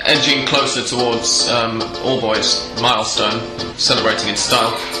edging closer towards All Boys milestone, celebrating in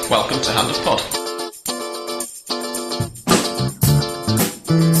style. Welcome to Hand of Pod.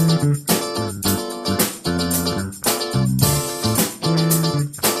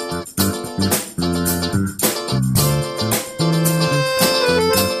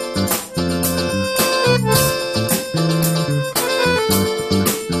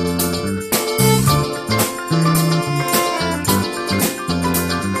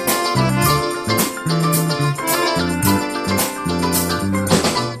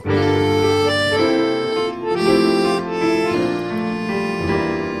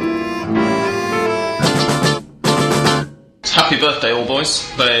 Birthday, All Boys.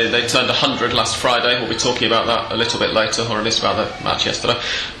 They turned 100 last Friday. We'll be talking about that a little bit later, or at least about the match yesterday.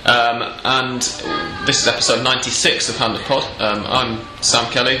 And this is episode 96 of Hand of Pod. I'm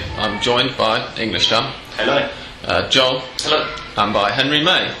Sam Kelly. I'm joined by English Dan. Hello. Joel. Hello. And by Henry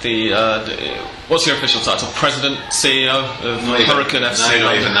May. What's your official title? President, CEO of Hurricane FC? No,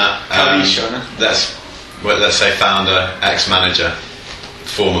 not even that. Let's say founder, ex-manager,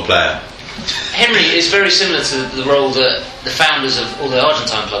 former player. Henry is very similar to the role that the founders of all the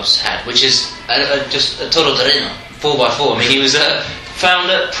Argentine clubs had, which is just a todoterreno, 4x4. I mean, he was a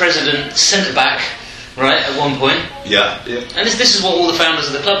founder, president, centre-back, right, at one point. Yeah. And this is what all the founders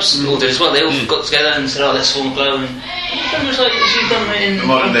of the clubs all did as well. They all got together and said, oh, let's form a club. And very much like you've done in... The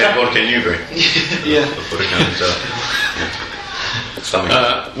modern day Borja Newbery. Yeah.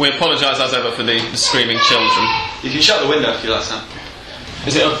 We apologise as ever for the screaming children. You can shut the window if you like, Sam.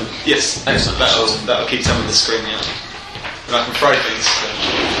 Is it open? Yes. Excellent. That'll keep some of the screaming out. And I can throw things, so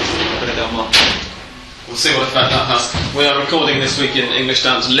put it down more. We'll see what effect that has. We are recording this week in English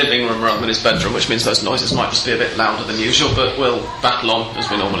Dan's living room rather than his bedroom, which means those noises might just be a bit louder than usual, but we'll battle on as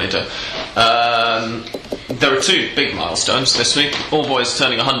we normally do. There are two big milestones this week. All Boys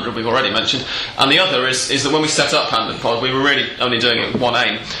turning 100, we've already mentioned, and the other is that when we set up Hand of Pod, we were really only doing it with one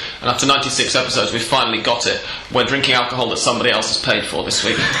aim, and after 96 episodes, we finally got it. We're drinking alcohol that somebody else has paid for this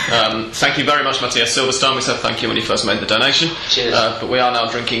week. Thank you very much, Matthias Silverstone. We said thank you when he first made the donation. Cheers. But we are now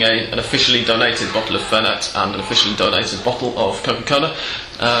drinking an officially donated bottle of Fernet and an officially donated bottle of Coca-Cola.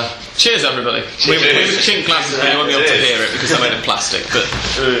 Cheers, everybody. We chink glasses, but you won't be able to hear it because they're made of plastic. But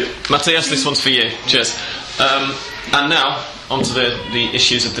Matthias, this one's for you. Cheers. And now, onto the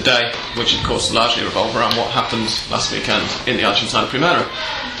issues of the day, which of course largely revolve around what happened last weekend in the Argentine Primera.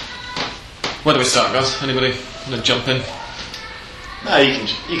 Where do we start, guys? Anybody want to jump in? No,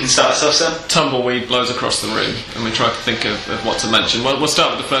 you can start us off, Sam. Tumbleweed blows across the room, and we try to think of what to mention. Well, we'll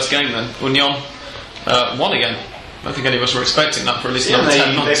start with the first game then. Union won again. I don't think any of us were expecting that for at least another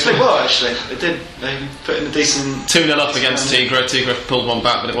 10 months. They played well, actually. They did. They put in a decent... 2-0 up against Tigre. Tigre pulled one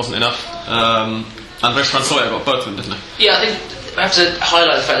back, but it wasn't enough. Andres Francoya got both of them, didn't he? Yeah, I think I have to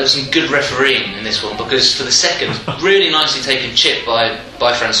highlight the fact there was some good refereeing in this one, because for the second, really nicely taken chip by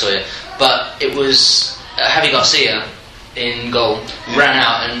Francoya, but it was Javi Garcia in goal, ran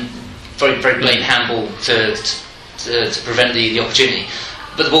out and very, very blatant handball to prevent the opportunity.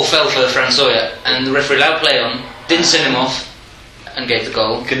 But the ball fell for Francoya, and the referee allowed play on, didn't send him off, and gave the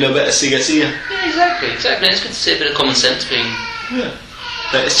goal. Could know better, Garcia. Yeah, exactly. It's good to see a bit of common sense being... Yeah.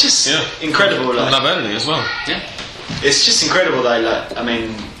 But it's just incredible. Like, Laverny as well. Yeah. It's just incredible, though. Like, I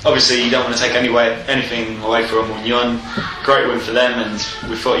mean, obviously you don't want to take anything away from Union. Great win for them, and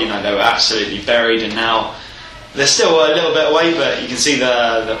we thought, they were absolutely buried, and now they're still a little bit away, but you can see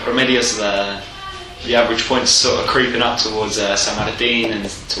the promedios, the average points sort of creeping up towards San Martin and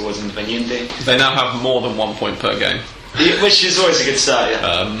towards Independiente. They now have more than 1 point per game. Which is always a good start,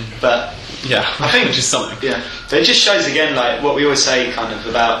 yeah. But I think which is something. Yeah, but it just shows again, like what we always say, kind of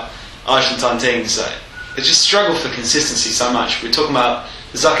about Argentine teams. Like, they just struggle for consistency so much. We're talking about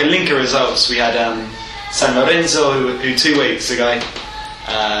there's like a link of results. We had San Lorenzo, who 2 weeks ago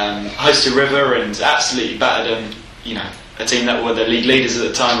hosted River and absolutely battered them. A team that were the league leaders at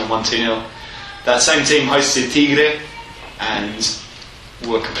the time and won 2-0. That same team hosted Tigre and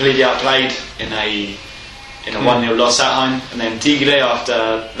were completely outplayed in a 1-0 loss at home, and then Tigre,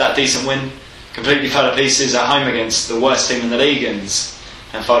 after that decent win, completely fell to pieces at home against the worst team in the league and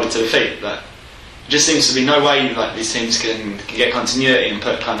folded to defeat. But it just seems to be no way like these teams can get continuity and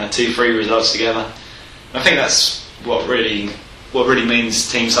put kind of 2-3 results together. And I think that's what really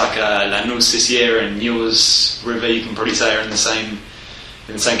means teams like Lanús this year and Newell's, River, you can probably say, are in the same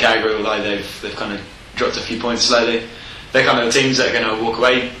category, although they've kind of dropped a few points slowly. They're kind of the teams that are going to walk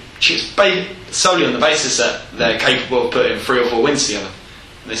away solely on the basis that they're capable of putting 3 or 4 wins together.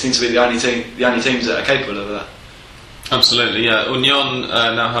 They seem to be the only teams that are capable of that. Absolutely, yeah. Union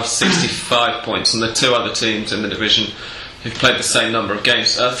now have 65 points, and the two other teams in the division who've played the same number of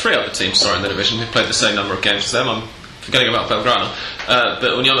games. 3 other teams, in the division who've played the same number of games as them. I'm forgetting about Belgrano.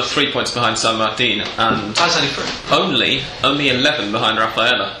 But Union are 3 points behind San Martin, and That's only 3. only 11 behind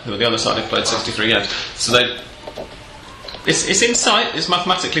Rafaela, who are the other side, who've played 63 games. So it's in sight, it's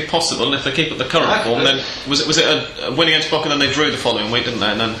mathematically possible, and if they keep at the current form, then was it a win against Boca, and then they drew the following week, didn't they?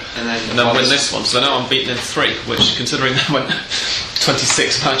 And then win this one. So they're now unbeaten in 3, which, considering they went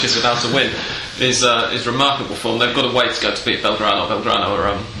 26 matches without a win, is remarkable form. They've got a way to go to beat Belgrano. Belgrano are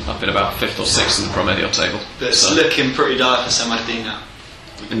up in about 5th or 6th in the Promedio table. But it's looking pretty dire for San Martin now.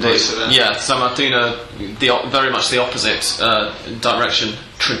 Indeed. Yeah, San Martin very much the opposite direction,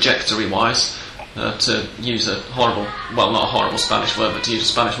 trajectory-wise. To use a horrible, well, not a horrible Spanish word, but to use a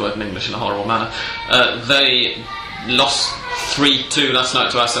Spanish word in English in a horrible manner. They lost 3-2 last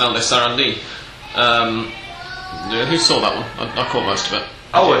night to Arsenal de Sarandí. Who saw that one? I caught most of it.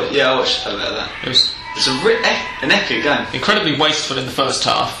 I watched a bit of that. It's an epic game. Incredibly wasteful in the first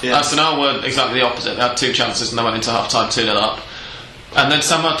half. Yeah. Arsenal were exactly the opposite. They had 2 chances and they went into half-time 2-0 up. And then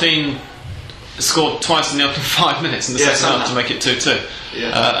San Martin scored twice in the opening 5 minutes in the second half to make it 2-2.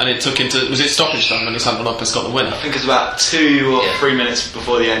 Yeah. And it took into... Was it stoppage time when Lisandro Lopez got the winner? I think it was about 2 or 3 minutes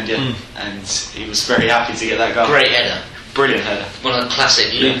before the end, and he was very happy to get that goal. Great header. Brilliant header. One of the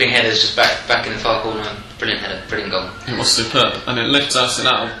classic looping headers, just back in the far corner. Brilliant header, brilliant goal. It was superb, and it lifts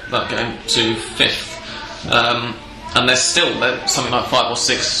Arsenal, that game, to 5th. And they're something like 5 or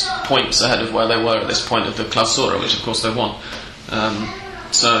 6 points ahead of where they were at this point of the Clausura, which of course they won.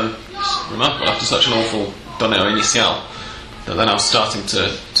 So it's remarkable after such an awful torneo inicial that they're now starting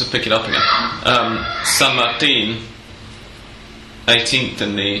to pick it up again. San Martin, 18th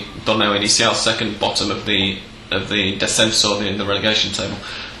in the torneo inicial, second bottom of the descenso, the relegation table,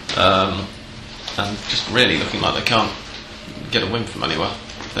 and just really looking like they can't get a win from anywhere.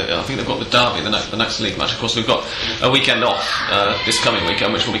 I think they've got the derby, the next league match. Of course, we've got a weekend off this coming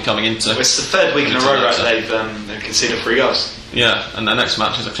weekend, which we'll be coming into. It's the 3rd week in a row, right? They've conceded 3 goals. Yeah, and their next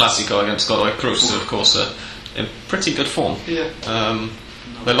match is a Clásico against Godoy Cruz, who of course are in pretty good form. Yeah.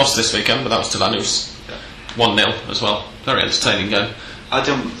 They lost this weekend, but that was to Lanús, 1-0 as well. Very entertaining game. I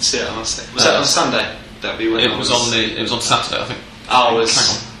didn't see it, I must say. Was that on Sunday? It was on Saturday, I think. I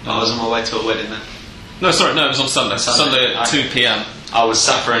was on my way to a wedding then. No, it was on Sunday. Sunday at 2 p.m. I was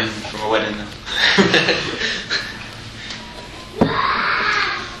suffering from a wedding then.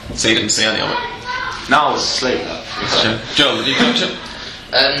 So you didn't see any of it? No, I was asleep. Joel, did you coach it?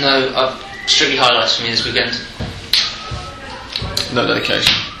 No, strictly highlights for me this weekend. No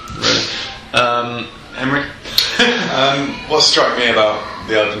dedication, really. Henry? What struck me about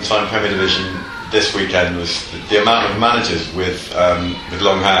the Argentine Premier Division this weekend was the amount of managers with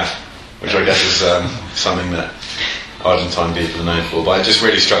long hair, which I guess is something that Argentine people are known for. But it just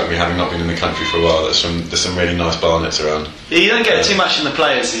really struck me, having not been in the country for a while, there's some really nice barnets around. Yeah, you don't get too much in the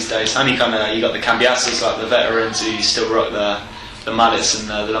players these days. Only kind of you got the cambiasos, like the veterans who still rock the mullets and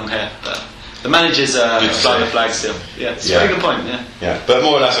the long hair. But the managers fly the flag still. Yeah, it's a very good point. Yeah, but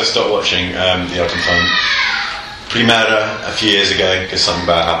more or less I stopped watching the Argentine Primera a few years ago because something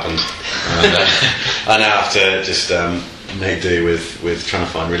bad happened, and I now have to just make do with trying to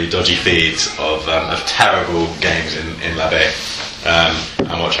find really dodgy feeds of terrible games in La Bay,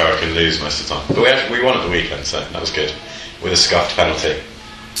 and watch Hurricane lose most of the time. But we won at the weekend, so that was good, with a scuffed penalty.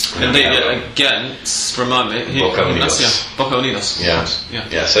 Indeed, again, remind me. Boca Unidos. Boca Unidos.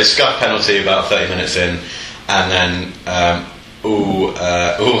 Yeah. So scuffed penalty about 30 minutes in, and then all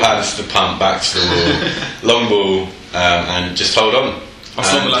hands to the pump, back to the wall, long ball, and just hold on. I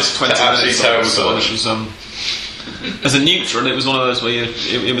saw the last 20 minutes. Terrible It was, as a neutral, it was one of those where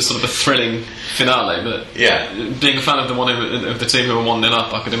it was sort of a thrilling finale. But being a fan of the team who were 1-0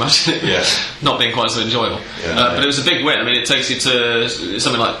 up, I could imagine it not being quite so enjoyable. But it was a big win. I mean, it takes you to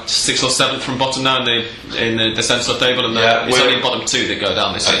something like 6th or 7th from bottom now in the descenso table, and it's only bottom 2 that go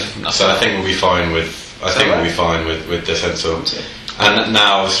down this season. So I think we'll be fine with descenso. And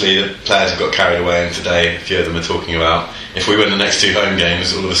now, obviously, the players have got carried away, and today a few of them are talking about if we win the next 2 home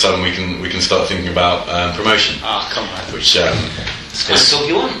games, all of a sudden we can start thinking about promotion. Ah, come on. Which it's kind of talk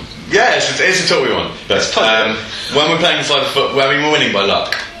you want. Yeah, it's the talk we want. But when we're playing inside the foot, I mean, we're winning by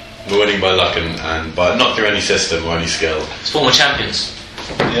luck. We're winning by luck and by not through any system or any skill. It's former champions.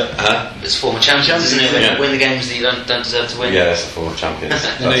 Yeah. It's former champions, isn't it? When you win the games that you don't deserve to win. Yeah, it's the former champions.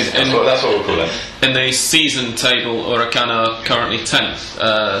 that's what we'll call it. In the season table, Huracan are currently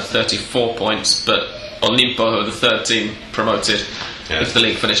 10th, 34 points, but Olimpo, who are the 3rd team promoted, if the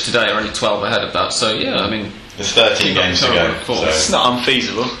league finished today, are only 12 ahead of that. So I mean, there's 13 games to go. So it's not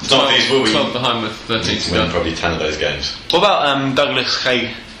unfeasible. It's not unfeasible. 12 behind with 13 to go. Win probably 10 of those games. What about Douglas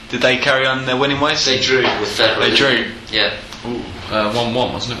Haig Did they carry on their winning ways? They drew with Federer. They drew. Yeah.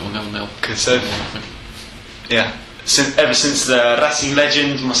 1-1, wasn't it? Or 0-0? Because yeah, ever since the Racing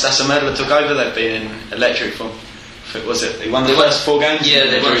legend Mostaza Merlo took over, they've been in electric form. Was it? They won the first 4 games. Yeah,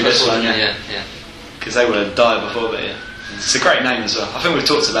 they won the drew first this one. Yeah. Because they would have died before, but yeah, it's a great name as well. I think we've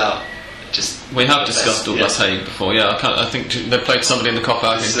talked about just. We have discussed Douglas Haig before. Yeah, I think they played somebody in the Copa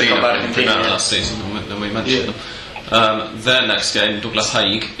Argentina in Primera last season, and we mentioned them. Their next game, Douglas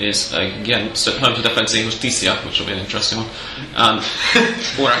Haig, is against home to Defensa y Justicia, which will be an interesting one. And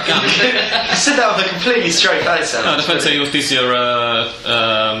Huracan. I said that with a completely straight face. No, Defensa y Justicia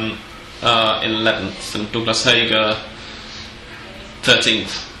are 11th, and Douglas Haig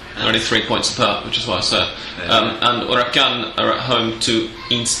 13th. Only 3 points apart, which is why I said. And Huracan are at home to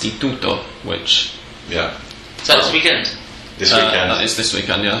Instituto, which. Yeah. So this weekend? This weekend. That is this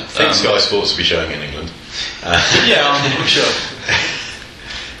weekend, yeah. I think Sky Sports will be showing in England. Yeah, I'm sure.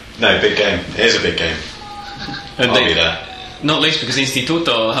 No, big game. It is a big game. I'll be there. Not least because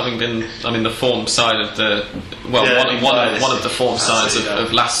Instituto, having been, the form side of the one of the form sides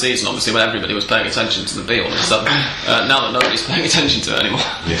of last season, obviously when everybody was paying attention to the B all of a sudden. Now that nobody's paying attention to it anymore,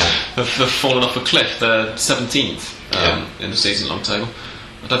 have fallen off a cliff. They're 17th in the season-long table.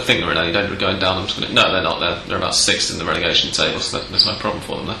 I don't think they're in any danger of going down. No, they're not. They're about 6th in the relegation table, so there's no problem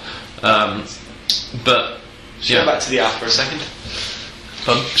for them there. But should we go back to the R for a second?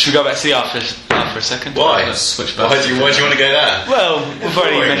 Pardon? Should we go back to the R for a second? Why? Let's switch back. Why do you want to go there? Well, we've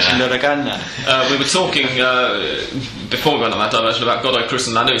already mentioned Huracan now. We were talking before we went on that diversion about Godoy Cruz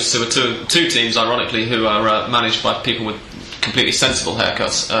and Lanús, who are two teams, ironically, who are managed by people with completely sensible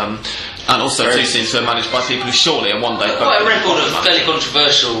haircuts, and also two teams who are managed by people who surely are one day. Quite a record of fairly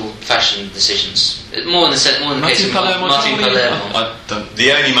controversial fashion decisions. More in the case of Martin Palermo.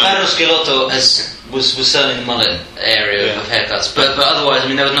 The only man. Carlos Gelotto was certainly in the mullet area of haircuts, but otherwise,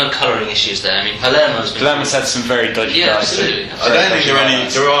 there were no colouring issues there. Palermo's had some very dodgy guys. Absolutely. I don't think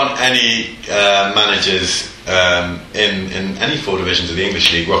there aren't any managers in any 4 divisions of the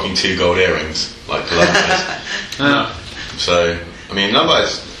English league rocking 2 gold earrings like Palermo is. No. So, number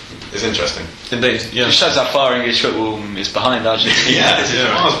is interesting. Indeed, yeah. It shows how far English football is behind Argentina.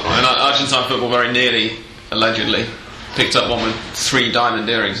 And Argentine football very nearly, allegedly, picked up one with 3 diamond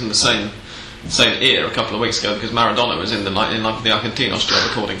earrings in the same ear a couple of weeks ago because Maradona was in the Argentinos job,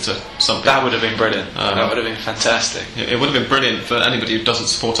 according to some people. That would have been brilliant. That would have been fantastic. It would have been brilliant for anybody who doesn't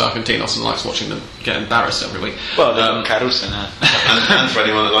support Argentinos and likes watching them get embarrassed every week. Well, Caruso now. and for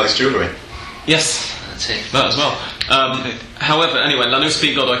anyone that likes jewellery. Yes. That as well. However, anyway, Lanús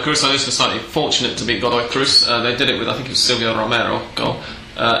beat Godoy Cruz. Lanús was slightly fortunate to beat Godoy Cruz. They did it with, I think it was Silvio Romero goal.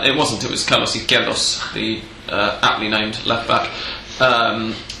 It wasn't, it was Carlos Izquierdos, the aptly named left back,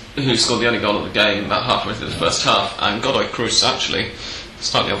 who scored the only goal of the game about halfway through the first half. And Godoy Cruz, actually,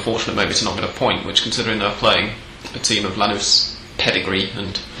 slightly unfortunate maybe to not get a point, which, considering they're playing a team of Lanús pedigree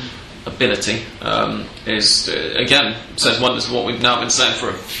and ability, is again says wonders of what we've now been saying for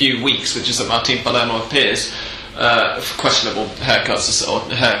a few weeks, which is that Martin Palermo appears, for questionable haircuts or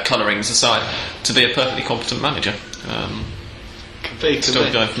hair colourings aside, to be a perfectly competent manager. Still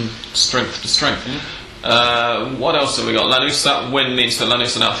going from strength to strength. What else have we got? Lanús, that win means that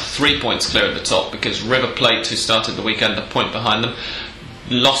Lanús are now 3 points clear at the top because River Plate, who started the weekend a point behind them,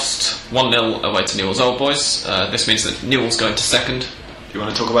 lost 1-0 away to Newell's Old Boys. This means that Newell's going to second. Do you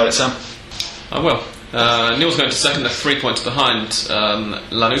want to talk about it, Sam? I will. Newell's going to second. They're 3 points behind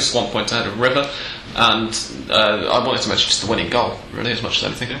Lanús, 1 point ahead of River. And I wanted to mention just the winning goal, really, as much as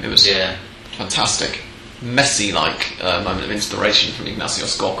anything. It was fantastic. Messi-like moment of inspiration from Ignacio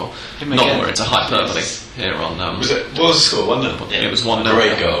Scocco. Not where it's a hyperbole here on. What was the score? 1-0. Yeah, it was 1-0.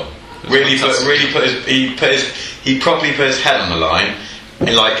 Great goal. He properly put his head on the line.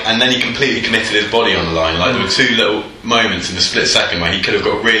 And then he completely committed his body on the line. There were 2 little moments in the split second where he could have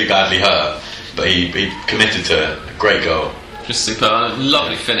got really badly hurt, but he committed to a great goal. Just superb,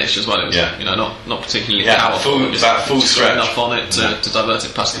 lovely finish as well. It was, not particularly powerful. Full stretch enough on it to divert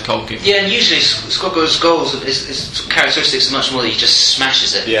it past the goalkeeper. Yeah, and usually Scocco's goals, his characteristics are much more that he just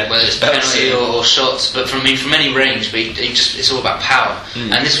smashes it, whether it's penalty or shots. But from any range, but it's all about power.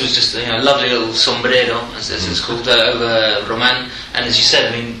 And this was just a lovely little sombrero, as it's called, over Roman. And as you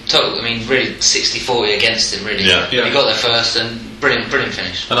said, really 60-40 against him. Really, he got there first, and brilliant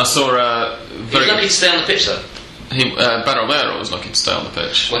finish. And I saw he was lucky to stay on the pitch though. Barovero was lucky to stay on the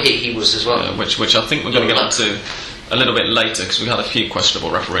pitch. Well, he was as well. Which I think we're going to get on to a little bit later, because we had a few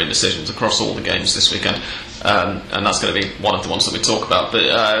questionable refereeing decisions across all the games this weekend, and that's going to be one of the ones that we talk about. But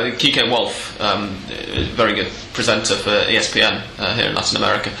Kike Wolf, very good presenter for ESPN here in Latin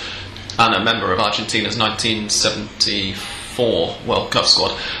America, and a member of Argentina's 1974 World Cup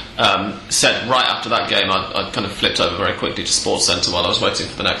squad, said right after that game, I kind of flipped over very quickly to Sports Centre while I was waiting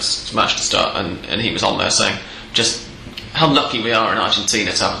for the next match to start, and he was on there saying just how lucky we are in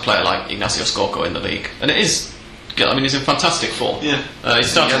Argentina to have a player like Ignacio Scorco in the league. And it is, I mean, he's in fantastic form. Yeah, he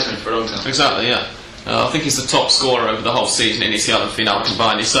started, has been for a long time. Exactly, yeah. I think he's the top scorer over the whole season, Inicial and Final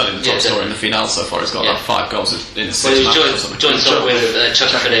combined. He's certainly the top scorer in the Final so far. He's got like 5 goals in 6 matches or something. Joined up with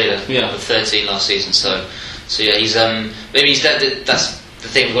Chucky Ferreira with 13 last season. So yeah, he's maybe he's that's the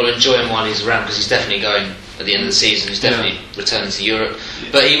thing. We've got to enjoy him while he's around, because he's definitely going at the end of the season. He's definitely returning to Europe.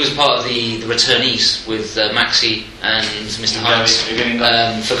 But he was part of the returnees with Maxi and Mr. Hines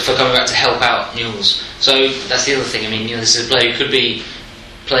for coming back to help out Newell's. So that's the other thing. I mean, this is a player who could be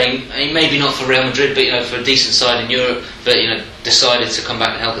playing, maybe not for Real Madrid, but for a decent side in Europe, but decided to come back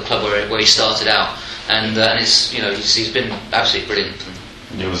and help the club where he started out, and it's he's been absolutely brilliant.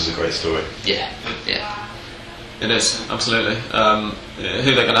 Newell's is a great story. Yeah. It is, absolutely.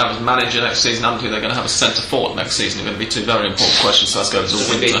 Who they're going to have as manager next season and who they're going to have as centre forward next season are going to be 2 very important questions. So let's go to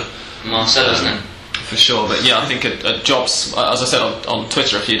the winter. Marcelo, isn't it? For sure, but yeah, I think a jobs, as I said on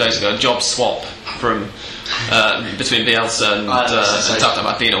Twitter a few days ago, a job swap from between Bielsa and Tata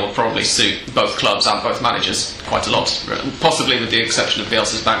Martino will probably suit both clubs and both managers quite a lot, possibly with the exception of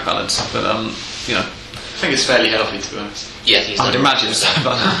Bielsa's bank balance, but I think it's fairly healthy, to be honest. Yeah, I would imagine so,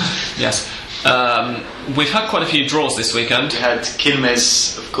 but yes. We've had quite a few draws this weekend. We had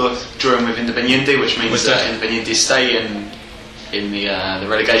Quilmes, of course, drawing with Independiente, which means that Independiente stay in the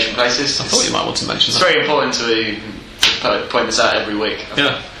relegation places. I thought you might want to mention that. It's very important to point this out every week.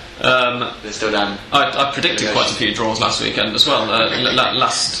 Yeah. They're still down. I predicted quite a few draws last weekend as well.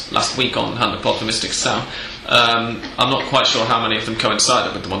 Last week on Hand of Optimistic Sound. I'm not quite sure how many of them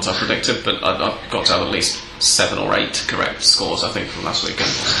coincided with the ones I predicted, but I've got to have at least 7 or 8 correct scores, I think, from last weekend.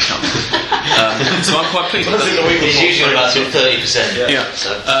 So I'm quite pleased. It's usually about 30%. Yeah.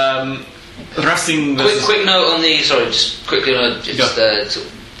 So. Racing. Quick note on the. Sorry, just quickly on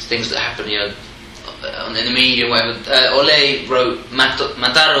things that happen. In the media, whatever. Ole wrote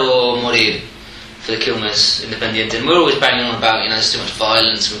 "Matar o morir" for the Quilmes Independiente, and we're always banging on about there's too much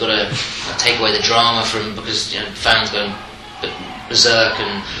violence. We've got to take away the drama because fans going berserk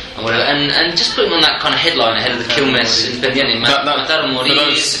and whatever, and just putting on that kind of headline ahead of the Quilmes Independiente. Matar o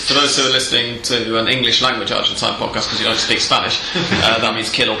morir. For those who are listening to an English language Argentine podcast because you don't speak Spanish, that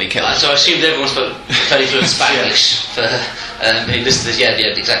means kill or be killed. So I assumed everyone spoke fairly fluent Spanish for who listened to this.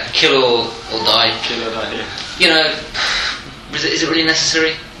 Yeah, exactly. Kill or die. Kill or die. Yeah. Is it really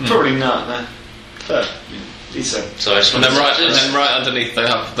necessary? Probably not. No. But sorry, and then right underneath they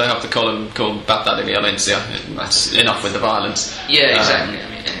have the column called "Bata de Violencia." That's enough with the violence. Yeah, exactly.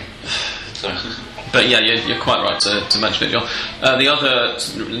 Sorry. But yeah, you're quite right to mention it, John. The other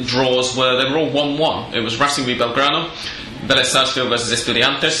draws they were all 1-1. It was Racing v Belgrano, Vélez Sarsfield versus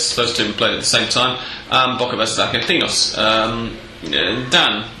Estudiantes. Those two played at the same time, and Boca versus Argentinos.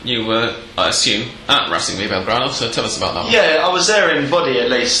 Dan, you were, I assume, at Racing v Belgrano, so tell us about that one. Yeah, I was there in body at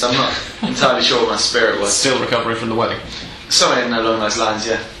least. I'm not entirely sure what my spirit was. Still recovering from the wedding. Something along those lines,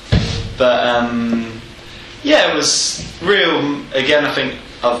 yeah. But it was real. Again, I think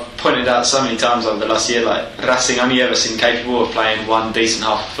I've pointed out so many times over the last year, like Racing only ever seemed capable of playing one decent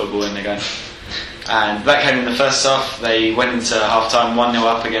half of football in the game. And that came in the first half. They went into half-time 1-0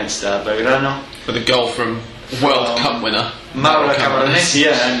 up against Belgrano. With a goal from World Cup winner Mauro Camoranesi,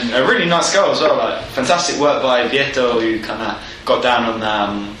 and a really nice goal as well. Like fantastic work by Vieto, who kind of got down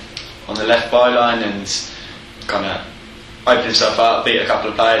on the left byline and kind of opened himself up, beat a couple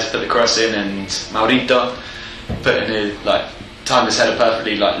of players, put the cross in, and Maurito put in his timed his header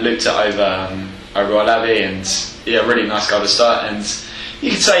perfectly, looped it over Olave, and really nice goal to start. And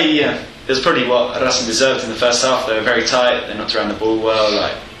you could say it was probably what Racing deserved in the first half. They were very tight. They knocked around the ball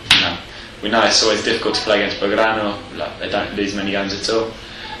well. We know it's always difficult to play against Belgrano. They don't lose many games at all.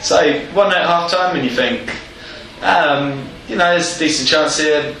 So 1-0 at half-time, and you think, there's a decent chance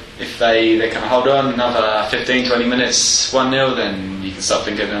here. If they kind of hold on another 15-20 minutes, 1-0, then you can start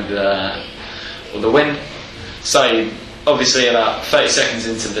thinking of the win. So obviously about 30 seconds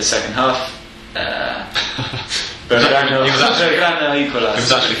into the second half, Belgrano equalised. It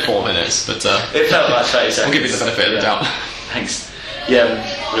was actually 4 minutes, but it felt like 30 seconds. I'll give you the benefit of the doubt. Thanks. Yeah,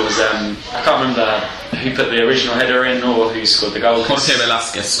 it was. I can't remember who put the original header in or who scored the goal. Jorge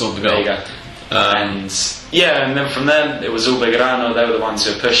Velasquez scored the goal. There you go. And then from then it was all Belgrano. They were the ones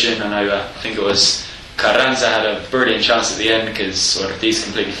who were pushing. I think it was Carranza had a brilliant chance at the end because Ortiz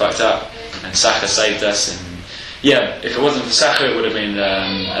completely fucked up, and Sacha saved us. And if it wasn't for Sacha, it would have been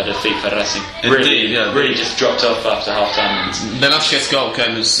a a defeat for Racing. Indeed, really just dropped off after half time. Velázquez's goal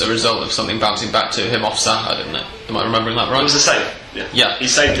came as a result of something bouncing back to him off Zaha, didn't it? Am I remembering that right? It was a save. Yeah. He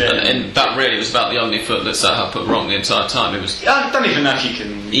saved it. And that really was about the only foot that Zaha put wrong the entire time. It was. I don't even know if you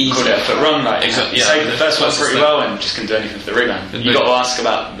can call it a foot wrong. Exactly. He saved the first one pretty well and just couldn't do anything for the rebound. You've got to ask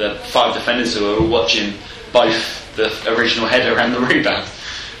about the 5 defenders who were all watching both the original header and the rebound.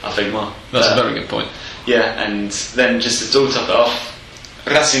 I think more. That's a very good point. Yeah, and then just to top it off,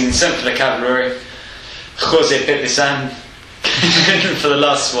 Racing sent for the cavalry. Jose Pepe San for the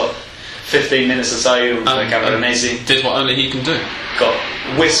last 15 minutes or so for the Cavalonesi. Did what only he can do. Got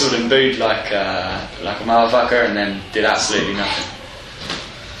whistled and booed like a motherfucker, and then did absolutely nothing.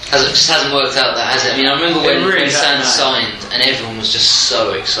 It just hasn't worked out, that has it? I mean, I remember when San hasn't, signed, and everyone was just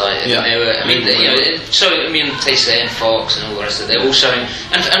so excited. Yeah. They were, Teixeira and Fox and all the rest of it, they were all showing,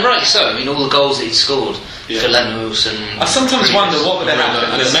 and rightly so. I mean, all the goals that he'd scored for Lanús and. I sometimes wonder what would have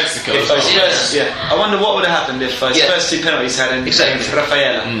happened in Mexico. I wonder what would have happened if his first 2 penalties had against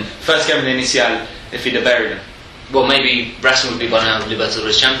Rafaela, first game in the Inicial, if he'd have buried him. Well, maybe Racing would be by now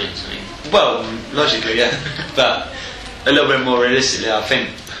Libertadores champions. I mean. Well, logically, yeah, but a little bit more realistically, I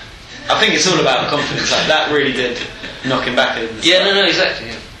think it's all about confidence. Like, that really did knock him back. Exactly.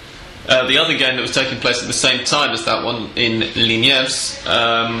 Yeah. The other game that was taking place at the same time as that one in Liniers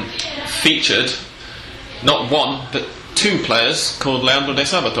featured not one but 2 players called Leandro de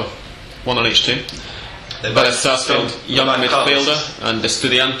Sabato, one on each team. Vélez Sarsfield, young midfielder, and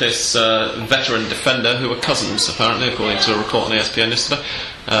Estudiantes veteran defender, who were cousins apparently, according to a report on ESPN yesterday.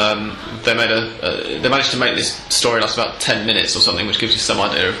 They managed to make this story last about 10 minutes or something, which gives you some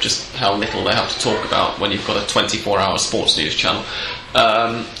idea of just how little they have to talk about when you've got a 24-hour sports news channel.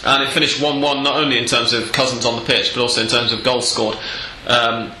 And it finished 1-1, not only in terms of cousins on the pitch, but also in terms of goals scored.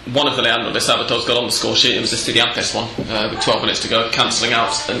 One of the Leandro de Sabatos got on the score sheet. It was the Estudiantes one, with 12 minutes to go, cancelling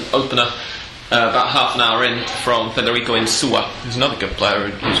out an opener about half an hour in from Federico Insua, who's another good player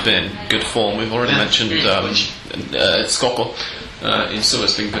who's been in good form. We've already mentioned Skoko.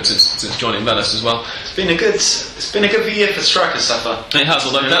 Insua's been good since joining Vélez as well. It's been a good year for strikers so far. It has,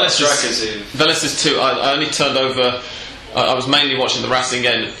 although Vélez is too. I only turned over. I was mainly watching the Racing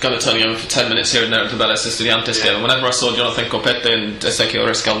game, kind of turning over for 10 minutes here and there at the Vélez Estudiantes game. And whenever I saw Jonathan Copete and Ezequiel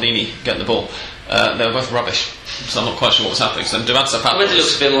Rescaldini getting the ball, they were both rubbish. So I'm not quite sure what was happening. So Duvan Zapata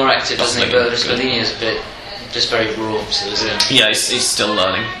looks a bit more active, doesn't he? But Rescaldini is a bit just very raw. So he's still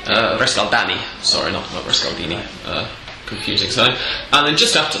learning. Rescaldani, sorry, not Rescaldini. Confusing. So, and then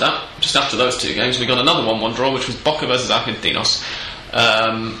just after those 2 games, we got another 1-1 draw, which was Boca versus Argentinos,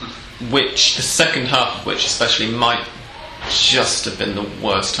 which the second half of which especially might just have been the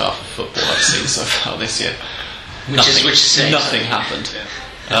worst half of football I've seen so far this year. Nothing happened.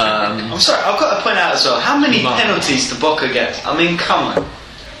 I'm sorry, I've got to point out as well, how many penalties did Boca get? I mean, come on.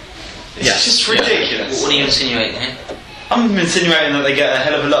 It's just ridiculous. What are you insinuating here? I'm insinuating that they get a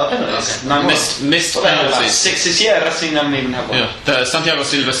hell of a lot of penalties. Okay. Missed penalties. 6 this year, Racing doesn't even have one. Yeah. Santiago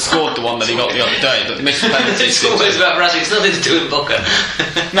Silva scored the one that he got the other day, but missed penalties. It's always about Racing, it's nothing to do with Boca.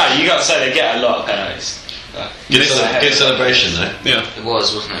 No, you got to say they get a lot of penalties. Good celebration though. Yeah. It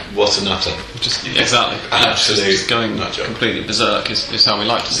was, wasn't it? What a nutter. Exactly. Absolutely. Just going completely berserk is how we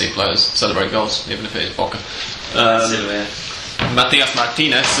like to see players celebrate goals, even if it is Boca. Matias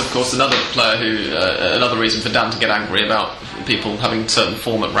Martinez, of course, another player who, another reason for Dan to get angry about people having certain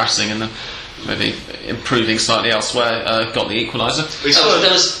form at Racing and maybe improving slightly elsewhere, got the equaliser.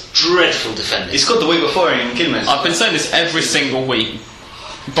 There was dreadful defending. He scored the week before in Quilmes. I've been saying this every single week.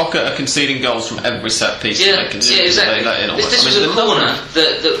 Boca are conceding goals from every set piece. Exactly. This was a corner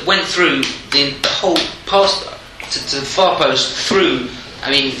that went through the whole past to the far post through.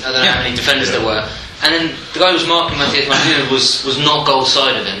 I mean, I don't know how many defenders there were. And then the guy who was marking Matias Martinez was not goal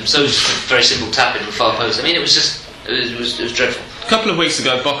side of him, so it was just a very simple tap in the far post. I mean, it was dreadful. A couple of weeks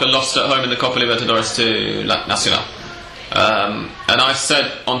ago, Boca lost at home in the Copa Libertadores to Nacional. And I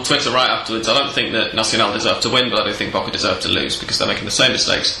said on Twitter right afterwards, I don't think that Nacional deserved to win, but I do think Boca deserved to lose because they're making the same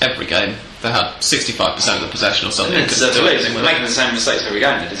mistakes every game. They had 65% of the possession or something. They deserve to lose. They're making the same mistakes every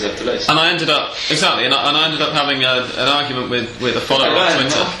game. They deserve to lose. And I ended up having an argument with a follower on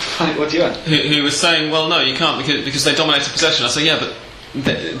Twitter. What do you want? Who was saying, well, no, you can't because they dominated possession. I said, yeah, but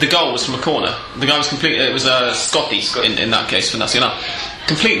the goal was from a corner. The guy was completely. It was Scotty in that case for Nacional,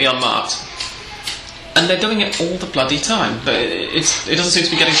 completely unmarked. And they're doing it all the bloody time. But it doesn't seem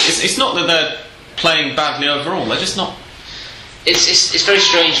to be getting. It's not that they're playing badly overall. They're just not. It's very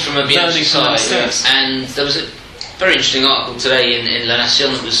strange from a Bianchi side. And there was a very interesting article today in La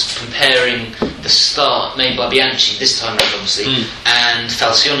Nación that was comparing the start made by Bianchi this time round, obviously, and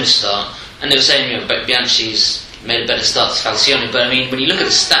Falcione's start. And they were saying, Bianchi's made a better start to Falcione. But I mean, when you look at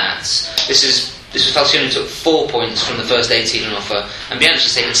the stats, this was Falcione who took 4 points from the first 18 on offer, and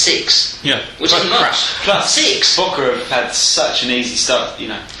Bianchi's taken 6. Yeah, which is much. Plus 6. Boca have had such an easy start, you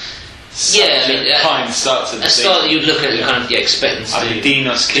know. Yeah, I mean, kind start to the a start that you'd look at and kind of expect them to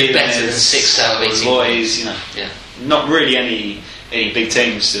do better than 6 out of 18. Boys, you know. Yeah. Not really any big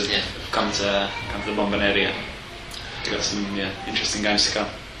teams that have come to the Bomboneria. We've got some interesting games to come.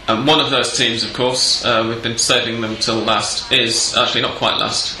 And one of those teams, of course, we've been saving them till last, is actually not quite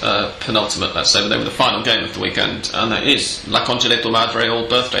last, penultimate, let's say, but they were the final game of the weekend, and it is La Congeletto Madre, all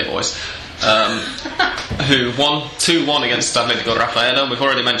birthday boys, who won 2-1 against Atletico Rafaela. We've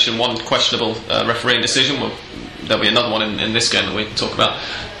already mentioned one questionable refereeing decision. There'll be another one in this game that we can talk about.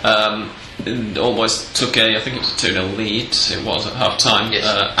 All boys took I think it was a 2-0 lead, it was at half time. Yes.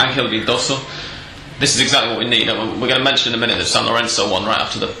 Angel Vildoso. This is exactly what we need. We're going to mention in a minute that San Lorenzo won right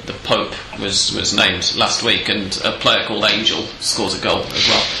after the Pope was named last week, and a player called Angel scores a goal as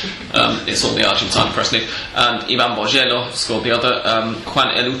well. It's all the Argentine press news. And Ivan Borgello scored the other.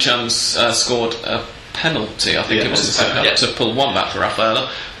 Juan Eluchans scored a penalty, I think it was, to pull one back for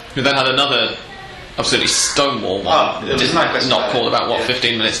Rafaela, who then had another absolutely stonewall one. There was no question not called about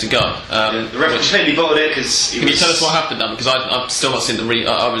 15 minutes to go. The ref completely bottled it because. Can you tell us what happened then? Because I've still not seen the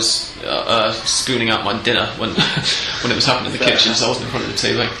I was spooning out my dinner when it was happening in the kitchen, so I wasn't in front of the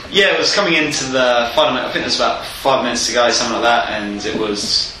TV. Yeah, it was coming into the final minute. I think there was about 5 minutes to go, something like that, and it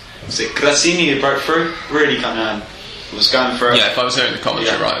was Grassini who broke through. Really kind of was going for it. Yeah, if I was hearing the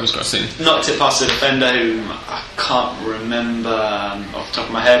commentary right, it was Grassini. Knocked it past the defender, who I can't remember off the top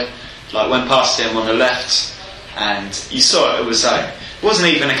of my head. Went past him on the left, and you saw it. It was it wasn't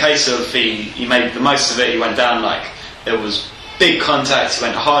even a case of he made the most of it. He went down there was big contact. He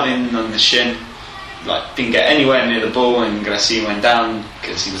went hard in on the shin, didn't get anywhere near the ball, and Grassini went down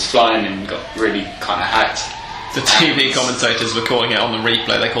because he was flying and got really kind of hacked. The TV commentators were calling it on the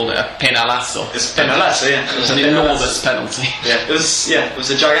replay. They called it a penalazo. It's a penalazo, yeah. It was an enormous penalty. Yeah, it was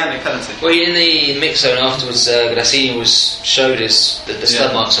a gigantic penalty. Well, in the mix zone afterwards, Grassini was showed the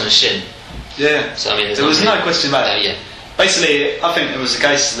stud marks on his shin. Yeah. So I mean, there was no question about it. Yeah. Basically, I think it was the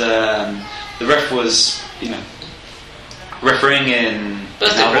case the ref was, refereeing in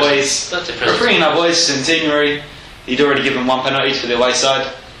our boys. Refereeing in our boys Centenary. He'd already given one penalty for the away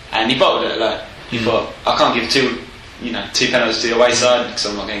side, and he bottled it. He thought, I can't give two penalties to the away side because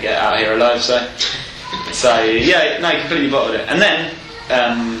I'm not going to get out here alive. So he completely bottled it. And then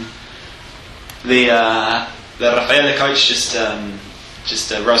the Rafaela coach just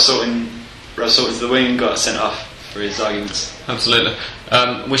Rose Sultan to the wing, got sent off for his arguments. Absolutely.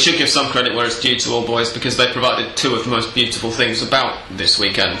 We should give some credit where it's due to all boys, because they provided two of the most beautiful things about this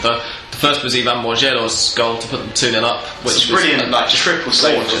weekend. The first was Ivan Borgello's goal to put them 2-0 up, which was brilliant, triple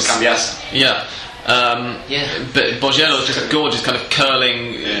save for Cambiasso. Yeah. But Borgello just gorgeous, kind of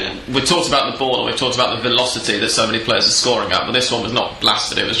curling. We've talked about the ball, and we've talked about the velocity that so many players are scoring at, but this one was not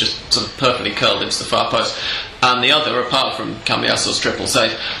blasted, it was just sort of perfectly curled into the far post. And the other, apart from Cambiasso's triple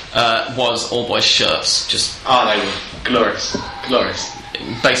save, was all boys shirts. They were glorious.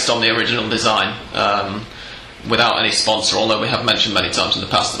 Based on the original design, without any sponsor, although we have mentioned many times in the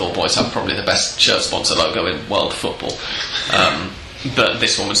past that all boys have probably the best shirt sponsor logo in world football. But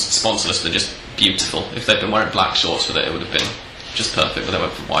this one was sponsorless and just beautiful. If they'd been wearing black shorts with it, it would have been just perfect, but they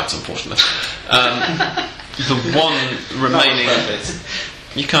went for white, unfortunately. The one remaining...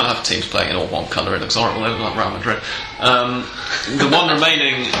 You can't have teams playing in all one colour, it looks horrible, they look like Real Madrid. The one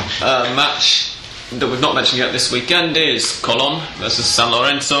remaining match that we've not mentioned yet this weekend is Colón versus San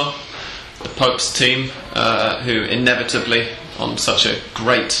Lorenzo, the Pope's team, who inevitably, on such a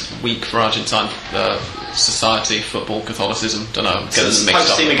great week for Argentine society, football, Catholicism, don't know, get them mixed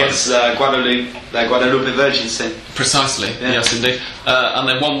Pope's up. team against Guadalupe Virgin's team. Precisely, yes indeed. And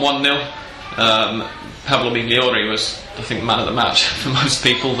they won 1-0. Pablo Migliori was, I think, man of the match for most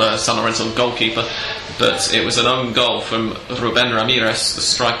people, the San Lorenzo goalkeeper, but it was an own goal from Ruben Ramirez, the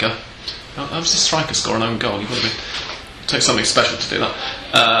striker. How does the striker score an own goal? You've got to take something special to do that.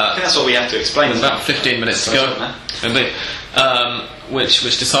 I think that's what we have to explain. There's about 15 minutes to go, indeed,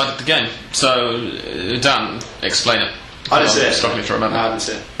 which decided the game. So, Dan, explain it. I didn't see it. I'm struggling to remember. I didn't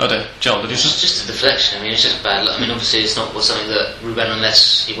see it. Oh dear. Joel, did you see it? It's just a deflection. I mean, it's just bad luck. I mean, obviously, it's not something that Ruben,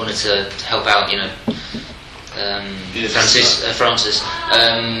 unless he wanted to help out, Francis.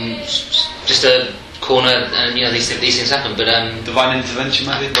 Just a corner, and these things happen. But divine intervention,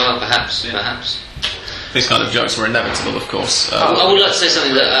 maybe. Well, perhaps. These kind of jokes were inevitable, of course. I would like to say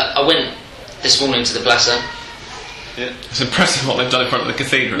something that I went this morning to the Plaza. Yeah. It's impressive what they've done in front of the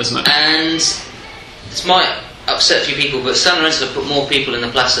cathedral, isn't it? And this might upset a few people, but San Lorenzo put more people in the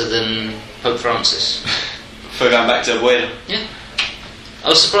Plaza than Pope Francis. before going back to Abuelo. Yeah. I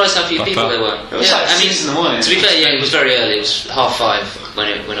was surprised how few people there were. It was like 6 in the morning. To be fair, yeah, it was very early. It was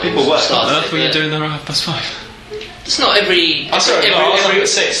 5:30 when it People all work. started. What were you doing there at 5:30? It's not every. I saw it. I was up at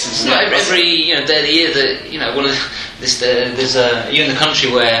 6. It's not every day of the year that one of there's a year in the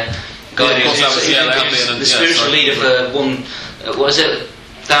country where guy who's the spiritual leader for what is it,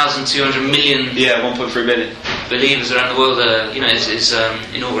 1,200 million 1.3 billion believers around the world is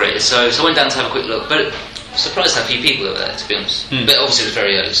inaugurated. So I went down to have a quick look, but surprised how few people there were there, to be honest. But obviously it was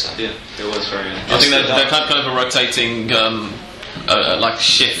very early, so yeah, it was very early. I think they've had kind of a rotating like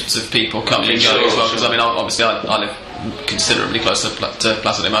shifts of people coming and going as well, because I mean obviously I live considerably closer to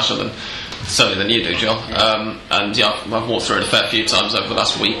Plaza de Mayo certainly than you do, Joel, and yeah, I've walked through it a fair few times over the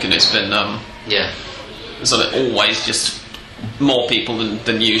last week, and it's been so that always just more people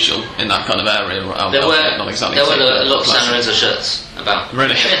than usual in that kind of area. There were a lot of San Lorenzo shirts about.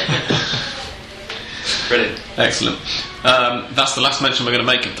 Really? Brilliant. Excellent. That's the last mention we're going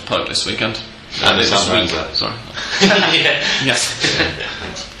to make of the Pope this weekend. And it's this week. Sorry. Yes.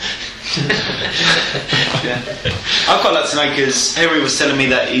 I'd quite like to know, because Henry was telling me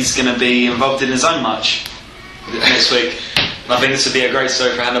that he's going to be involved in his own march next week. And I think this would be a great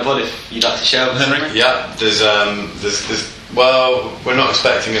story for Hannah Bod if you'd like to share with us, Henry. Yeah, there's well, we're not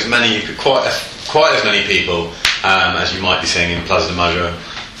expecting quite as many people as you might be seeing in Plaza de Mayo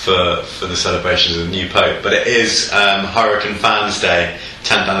for the celebrations of the new Pope, but it is Hurricane Fans Day,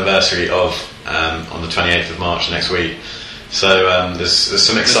 10th anniversary of on the 28th of March next week. So there's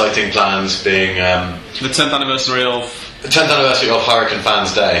some exciting plans being the 10th anniversary of Hurricane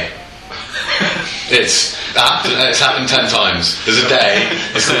Fans Day. It's happened 10 times. There's a day.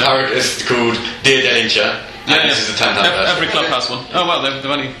 It's called Dia del Hincha. This is the 10th anniversary. Every club has one. Oh well, they've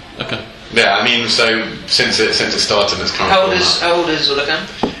only okay. Yeah, I mean, so since it started, it's currently. How old is Huracán?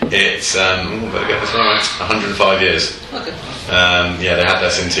 It's better get this right. 105 years. Okay. They had their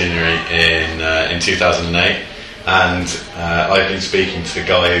centenary in 2008, and I've been speaking to the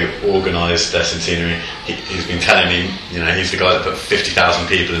guy who organised their centenary. He's been telling me, he's the guy that put 50,000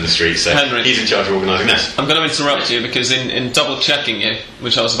 people in the streets. So Henry, he's in charge of organising this. I'm going to interrupt you because in double checking you,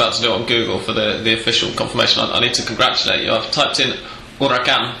 which I was about to do on Google for the official confirmation, I need to congratulate you. I've typed in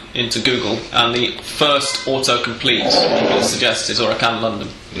Huracán into Google, and the first autocomplete it suggests is Huracán London.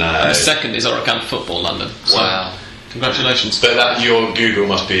 No. And the second is Huracán Football London. So, wow. Congratulations. But your Google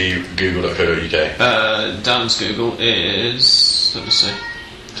must be google.co.uk. Dan's Google is... let me see.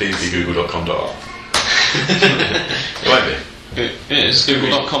 Please be google.com.r. It won't be. It is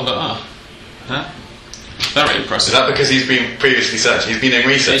google.com.r. Huh? Very impressive. Is that because he's been previously searching? He's been doing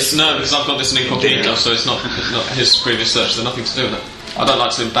research? No, because I've got this in incognito, so it's not his previous search. There's nothing to do with it. I don't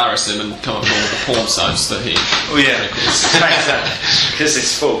like to embarrass him and come up with all the porn sites that he... Oh yeah, because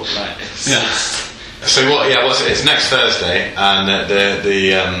it's full. Like, So it's next Thursday, and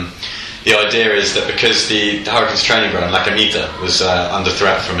the idea is that because the Hurricanes training ground, La Camita, was under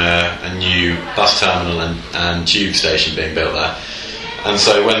threat from a new bus terminal and tube station being built there, and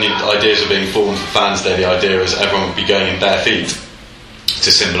so when the ideas were being formed for Fans Day, the idea was everyone would be going in bare feet to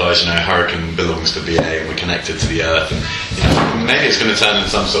symbolise, Hurricane belongs to BA and we're connected to the earth, and maybe it's going to turn into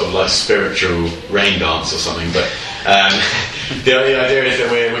some sort of like spiritual rain dance or something, but the idea is that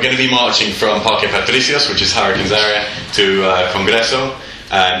we're going to be marching from Parque Patricios, which is Hurricane's area, to Congreso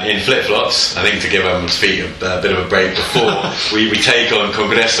in flip-flops, I think to give everyone's feet a bit of a break before we take on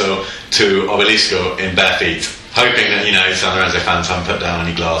Congreso to Obelisco in bare feet, hoping that San Lorenzo fans haven't put down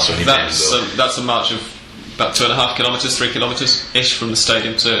any glass or any pens. That's a march of about 2.5 kilometres, 3 kilometres ish from the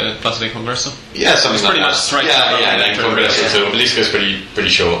stadium to Plaza de Congreso. Yeah, something it's pretty like much straight. Then Congreso to Obelisco is pretty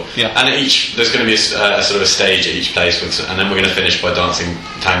short. Yeah. And there's going to be a sort of a stage at each place, and then we're going to finish by dancing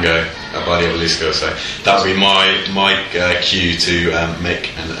tango by the Obelisco. So that would be my cue to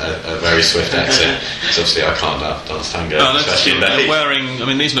make a very swift exit. Because obviously I can't dance tango. They're wearing. I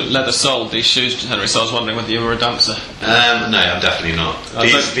mean, these look leather-soled. These shoes, Henry. So I was wondering whether you were a dancer. No, I'm definitely not. I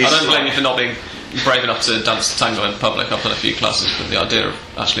don't blame you for not being brave enough to dance tango in public. I've done a few classes, but the idea of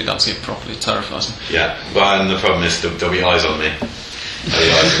actually dancing it properly terrifies me. Yeah, but the problem is there'll be eyes on me.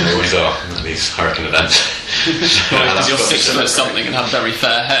 There always are at these Hurricane events. Because you're 6 foot something and have very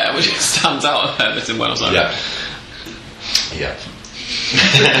fair hair, which stands out a fair bit in Buenos Aires. Yeah.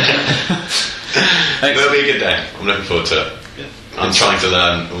 It'll be a good day. I'm looking forward to it. Yeah. I'm trying to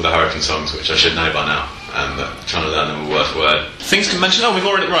learn all the Hurricane songs, which I should know by now. And trying to learn them word for word. Things to mention. We've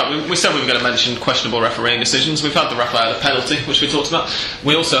already we said we were going to mention questionable refereeing decisions. We've had the Rafaela penalty, which we talked about.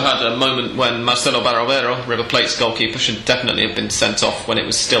 We also had a moment when Marcelo Barovero, River Plate's goalkeeper, should definitely have been sent off when it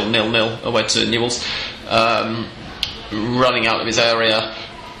was still 0-0 away to Newell's, running out of his area.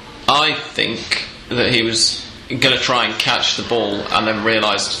 I think that he was going to try and catch the ball, and then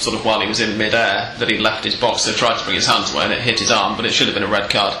realised sort of while he was in mid-air that he'd left his box, so tried to bring his hands away and it hit his arm, but it should have been a red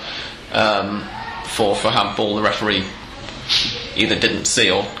card for handball. The referee either didn't see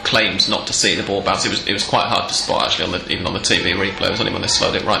or claimed not to see the ball bounce. It was quite hard to spot actually even on the TV replay. It was only when they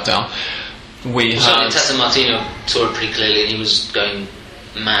slowed it right down. Tata Martino saw it pretty clearly, and he was going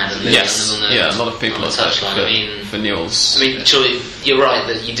mad. Yes, a lot of people on the touchline. For Newell's. I mean, surely you're right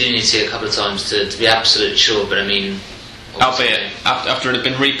that you do need to see it a couple of times to be absolutely sure. But I mean, albeit after it had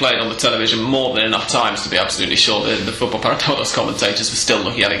been replayed on the television more than enough times to be absolutely sure, the Football Paradox commentators were still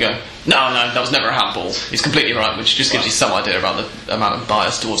looking at it going, no, that was never a handball. He's completely right, which just gives you some idea about the amount of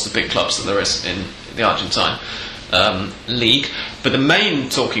bias towards the big clubs that there is in the Argentine league. But the main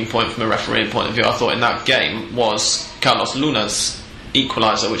talking point from a refereeing point of view, I thought, in that game was Carlos Luna's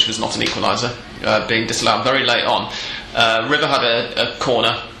equaliser, which was not an equaliser, being disallowed very late on. River had a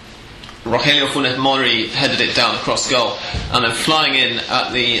corner. Rogelio Funes Mori headed it down across goal, and then flying in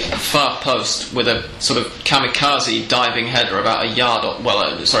at the far post with a sort of kamikaze diving header about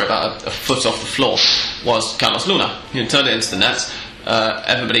about a foot off the floor was Carlos Luna, who turned it into the net.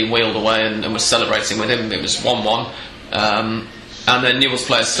 Everybody wheeled away and was celebrating with him. It was 1-1. And then Newell's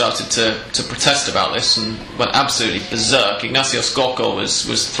players started to protest about this and went absolutely berserk. Ignacio Scocco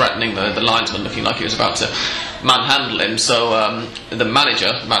was threatening the linesman, looking like he was about to manhandle him. So the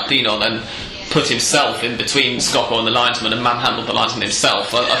manager, Martino, then put himself in between Scocco and the linesman and manhandled the linesman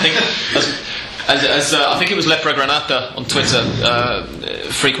himself. I think I think it was Lepre Granata on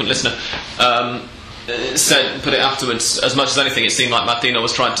Twitter, frequent listener, put it afterwards. As much as anything, it seemed like Martino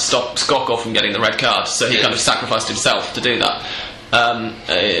was trying to stop Scocco from getting the red card, so he kind of sacrificed himself to do that.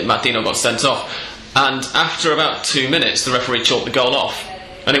 Martino got sent off, and after about 2 minutes the referee chalked the goal off,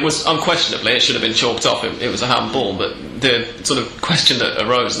 and it was unquestionably, it should have been chalked off. It was a handball, but the sort of question that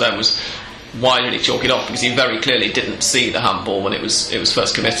arose then was, why did he chalk it off? Because he very clearly didn't see the handball when it was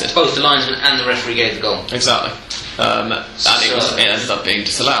first committed. Both the linesman and the referee gave the goal. Exactly. It ended up being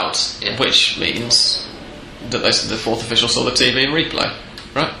disallowed, which means that the fourth official saw the TV replay,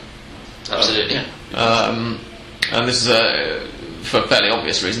 right? Absolutely. And this is for fairly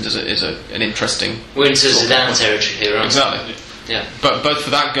obvious reasons, is an interesting. We're into Zidane territory here, aren't we? Exactly. Yeah. But both for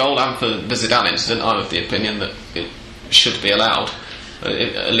that goal and for the Zidane incident, I'm of the opinion that it should be allowed,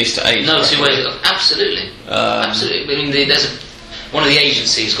 at least to aid. No two ways. Absolutely. Absolutely. I mean, one of the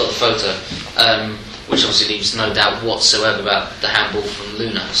agencies got the photo, which obviously leaves no doubt whatsoever about the handball from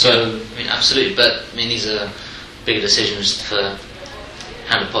Luna. So, I mean, absolutely. But I mean, these are bigger decisions for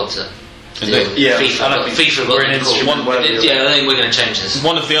Hannah Potter. FIFA. I don't think FIFA got the call. I think we're going to change this.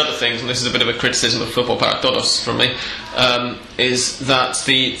 One of the other things, and this is a bit of a criticism of Football Paradox from me, is that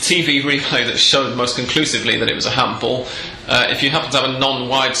the TV replay that showed most conclusively that it was a handball, if you happen to have a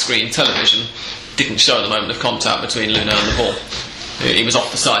non-widescreen television, didn't show the moment of contact between Luna and the ball. He was off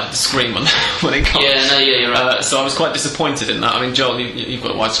the side of the screen when it got. You're right. So I was quite disappointed in that. I mean, Joel, you've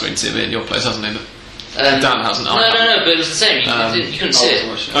got a widescreen TV at your place, hasn't he? Dan hasn't. No, but it was the same. You couldn't see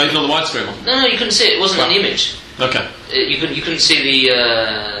it. Oh, even on the widescreen one? No, you couldn't see it. It wasn't on the image. Okay. You couldn't see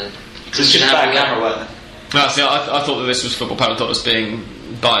the. It's just bad camera work then. No, see, I thought that this was Football Paradox being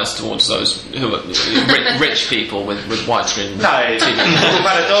biased towards those who are rich people with widescreen TV. Football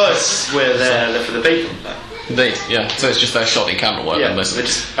Paradox, we're there for the people. Indeed, yeah. So it's just their shoddy camera work. Yeah, they're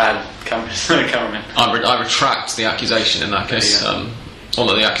just bad cameramen. I retract the accusation in that case.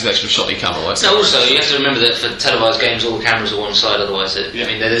 Although the accusation of shoddy camera work. No, also you have to remember that for televised games, all the cameras are one side. Otherwise, I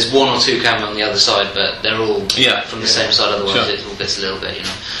mean, there's one or two cameras on the other side, but they're all from the same side. Otherwise, it all gets a little bit,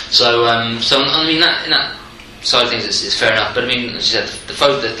 So, I mean, in that side of things, it's fair enough. But I mean, as you said, the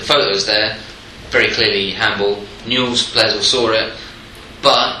photos there very clearly handball. Newell's players all saw it,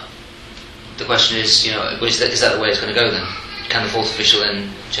 but the question is, is that the way it's going to go then? Can the fourth official then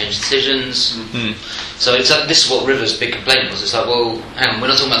change decisions? Mm-hmm. So this is what Rivers' big complaint was. It's like, well, hang on, we're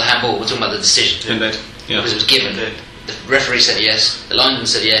not talking about the handball, we're talking about the decision. Indeed. Yeah. Because it was given. The referee said yes, the linesman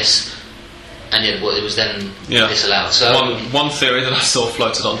said yes, and yet it was then disallowed. So one theory that I saw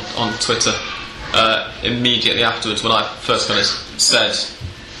floated on Twitter immediately afterwards, when I first kind of said,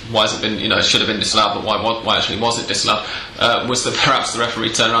 why has it been, it should have been disallowed, but why actually was it disallowed, was that perhaps the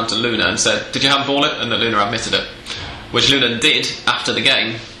referee turned around to Luna and said, did you handball it? And that Luna admitted it. Which Luna did after the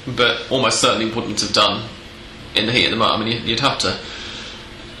game, but almost certainly wouldn't have done in the heat of the moment. I mean, you'd have to.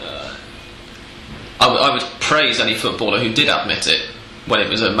 I would praise any footballer who did admit it, when it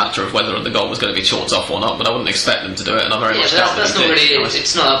was a matter of whether the goal was going to be chalked off or not, but I wouldn't expect them to do it, and I very much doubt that's that not they did. really.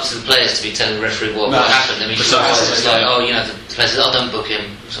 It's not up to the players to be telling the referee what happened. I mean, it's like, oh, you know, the player says, "Oh, don't book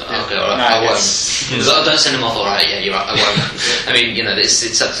him." So, okay, all right, I won't. It's like, oh, don't send him off. All right, yeah, you're right, I won't. I mean, you know,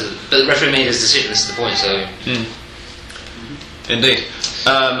 it's up to. But the referee made his decision. This is the point. So, Indeed.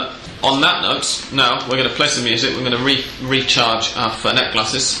 On that note, now we're going to play some music. We're going to recharge our Fernet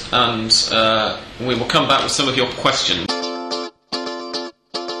glasses, and we will come back with some of your questions.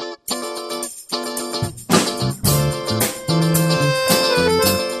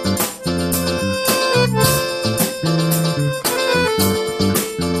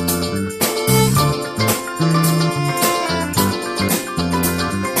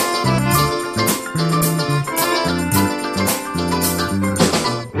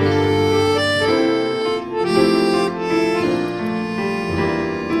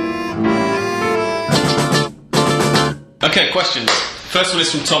 Okay, questions. First one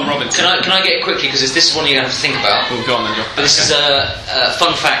is from Tom Robinson. Can I get it quickly, because this is one you're going to have to think about. Oh, go on then, John. But this is a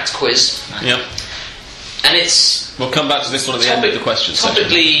fun fact quiz. Yep. And it's We'll come back to this one at the end of the questions section.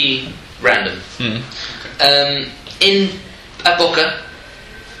 topically random. At Boca,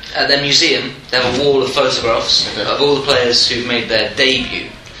 at their museum, they have a wall of photographs of all the players who've made their debut.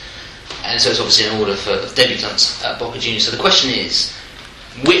 And so it's obviously an order for debutants at Boca Juniors. So the question is,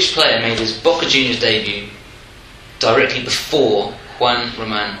 which player made his Boca Juniors debut directly before Juan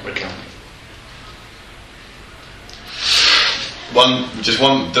Román Riquelme? Is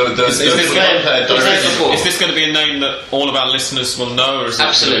this going to be a name that all of our listeners will know, or is it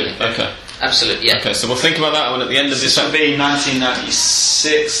Absolutely. Okay. Absolutely, yeah. Okay, so we'll think about that one at the end of this. This will be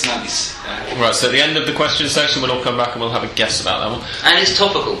 1996, 97. Right, so at the end of the question section, we'll all come back and we'll have a guess about that one. And it's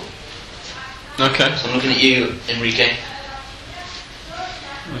topical. Okay. So I'm looking at you, Enrique.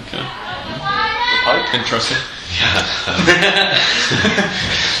 Okay. Interesting.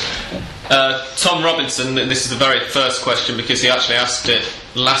 Tom Robinson, this is the very first question because he actually asked it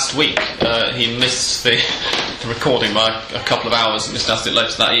last week. He missed the recording by a couple of hours and just asked it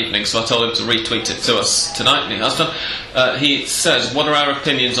later that evening, so I told him to retweet it to us tonight, and he has done. He says, what are our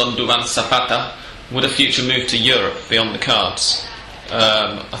opinions on Duvan Zapata? Would a future move to Europe be on the cards?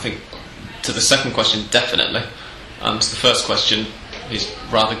 I think to the second question, definitely. And to the first question, he's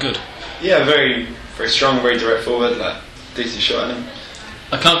rather good. Yeah, very, very strong, very direct forward, like decent shot at him.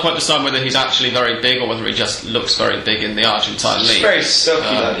 I can't quite decide whether he's actually very big or whether he just looks very big in the Argentine league. He's very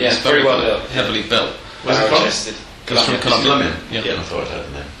stocky, he's very well built. Heavily built. Where's he from? Chested. He's from Colombia. Yeah, I thought I'd heard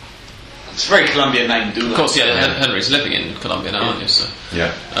the name. It's a very Colombian name, Dula. Of course, Henry's living in Colombia now, aren't you? So,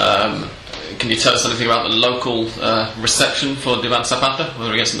 Yeah. can you tell us anything about the local reception for Duvan Zapata?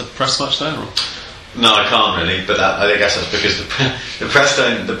 Whether he gets in the press much there? Or? No, I can't really, but I guess that's because the press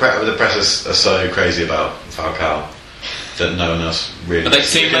are so crazy about Falcao that no one else really. Are they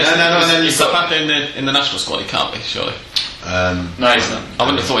team mates? No. Is Zapata in the national squad? He can't be, surely. No, he's not. I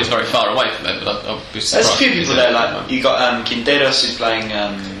wouldn't have thought he's very far away from it, but I'd be surprised. There's a few people there, like you got Quinteros, who's playing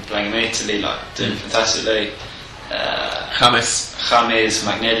in Italy, like doing fantastically. James,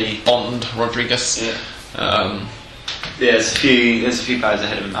 Magnelli, Bond, Rodriguez. Yeah. There's a few players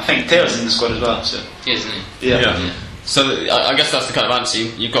ahead of him. I think Teo's in the squad as well. So Isn't he? yeah. So I guess that's the kind of answer.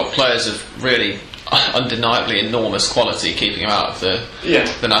 You've got players of really undeniably enormous quality keeping him out of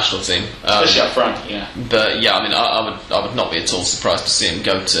the national team, Especially up front. Yeah. But yeah, I mean, I would not be at all surprised to see him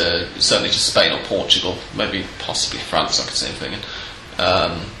go to certainly to Spain or Portugal, maybe possibly France. I could see him thinking.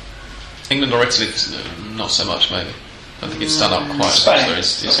 England or Italy, not so much. Maybe I think he'd stand up quite. Spain.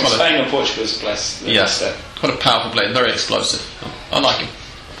 He's I think Spain or Portugal is a place. Yeah, quite a powerful player, very explosive. I like him.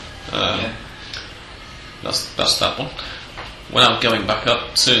 That's that one. We're now going back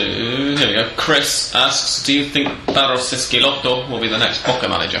up to, here we go. Chris asks, do you think Barros Esquilotto will be the next Boca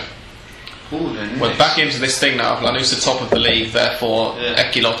manager? We're back into this thing now. Lanús are top of the league, therefore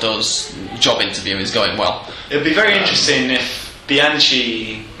Esquilotto's job interview is going well. It would be very interesting if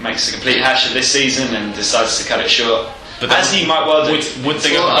Bianchi makes a complete hash of this season and decides to cut it short. But as he might well do. Would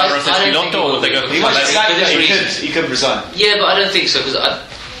they go for Barros Esquilotto or would they go for He could resign. Yeah, but I don't think so, because I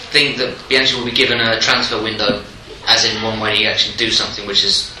think that Bianchi will be given a transfer window, as in one way he actually do something, which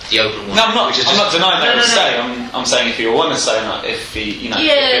is the open one. No, I'm not denying that. I'm saying if you want to say, not if he,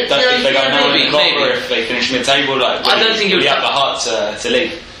 if they go nowhere in the club or if they finish mid-table, like I don't think he would have the heart to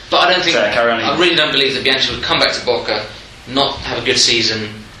leave. But I don't think. Carry on. I really don't believe that Bianchi would come back to Boca, not have a good season,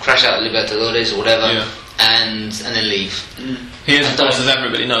 crash out Libertadores or whatever, and then leave. He is, of course, as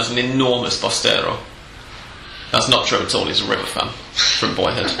everybody knows, an enormous Bostero. That's not true at all. He's a River fan from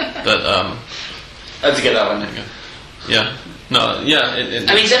boyhood, but I had to get that one. Yeah. No, yeah.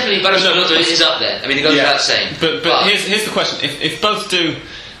 I mean, definitely Barros Schelotto is up there. I mean, it goes without saying. But here's the question. If both do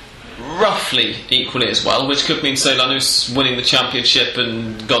roughly equally as well, which could mean, say, Lanús winning the championship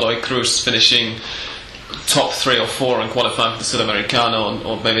and Godoy Cruz finishing top 3 or 4 and qualifying for the Sudamericano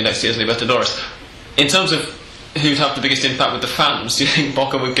or maybe next year's Libertadores, in terms of who'd have the biggest impact with the fans, do you think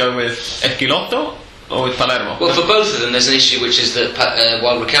Boca would go with Esquilotto or with Palermo? Well, for both of them, there's an issue, which is that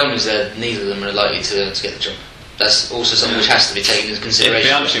while Riquelme's there, neither of them are likely to get the job. That's also something which has to be taken into consideration.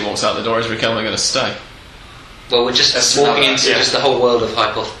 If Bianchi walks out the door, is Riquelme going to stay? Well, we're just walking into just the whole world of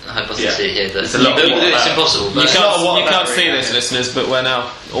hypothesis here. That it's impossible. But you can't see this, listeners, but we're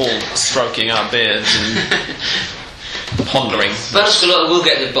now all stroking our beards and pondering. Barros Schelotto will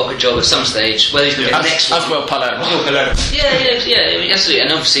get the Boca job at some stage, whether he's going to get the next one. As well, Palermo. Yeah, I mean, absolutely.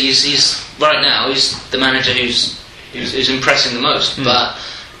 And obviously, he's right now, he's the manager who's impressing the most. But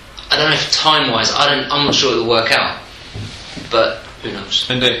I don't know if time-wise, I'm not sure it'll work out. But who knows?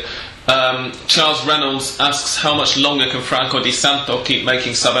 Indeed. Charles Reynolds asks, how much longer can Franco Di Santo keep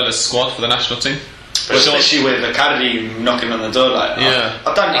making Sabella's squad for the national team? Well, especially with Icardi knocking on the door, like yeah.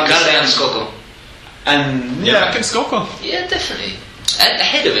 I don't understand. And Scocco. And back in Scocco. Yeah, definitely.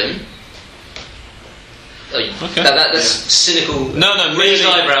 Ahead of him. Okay. That's cynical. No, raised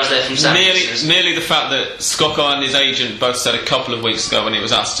eyebrows there from Sam. Merely the fact that Scocco and his agent both said a couple of weeks ago when he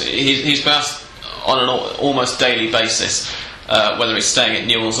was asked, he's been asked on an almost daily basis whether he's staying at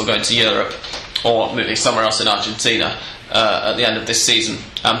Newell's or going to Europe or moving somewhere else in Argentina at the end of this season.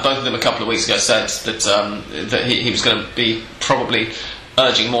 And both of them a couple of weeks ago said that he was going to be probably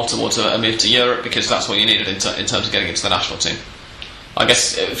urging more towards a move to Europe because that's what you needed in terms of getting into the national team. I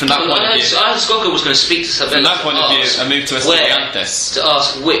guess from that point of view, I heard Scocco was going to speak to Sabella. From that point of view, a move to Estudiantes to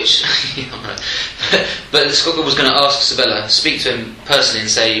ask which. But Scocco was going to ask Sabella, speak to him personally, and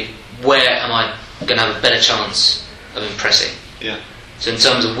say, where am I going to have a better chance of impressing? Yeah. So in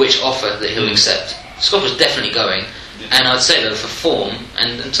terms of which offer that he'll accept, Scocco's definitely going. Yeah. And I'd say though, for form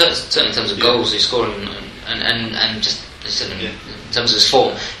and certainly in terms of goals he's scoring and just. In terms of his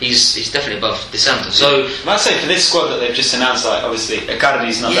form, he's definitely above Di Santo. So I'd say for this squad that they've just announced, like obviously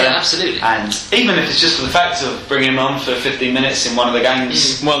Icardi's not there. Yeah, absolutely. And even if it's just for the fact of bringing him on for 15 minutes in one of the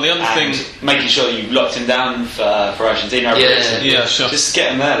games, well, the other thing, making sure you locked him down for Argentina. Yeah, sure. Just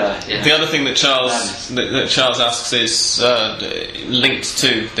get him there, though. Yeah. The other thing that Charles asks is linked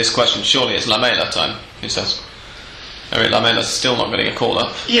to this question. Surely it's Lamela time. Who says? Lamela's still not getting a call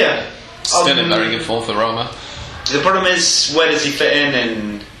up. Yeah. Still in very good form for Roma. The problem is, where does he fit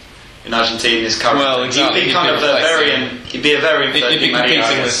in Argentina's current? Well, exactly. He'd be kind of a variant. He'd be a variant. He'd be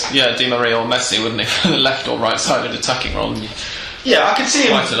competing with Di Maria or Messi, wouldn't he, for the left or right sided attacking role? Yeah, I could see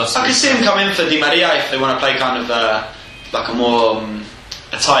him. I could see him come in for Di Maria if they want to play kind of like a more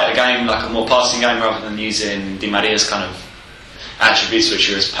a tighter game, like a more passing game, rather than using Di Maria's kind of attributes, which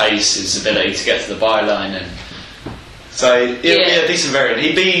are his pace, his ability to get to the byline and. So it'll be a decent variant.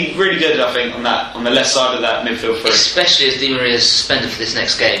 He'd be really good, I think, on the left side of that midfield three. Especially as Di Maria's suspended for this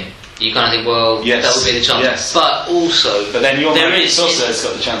next game. You kind of think, well, that would be the chance. Yes. But also, then Sosa has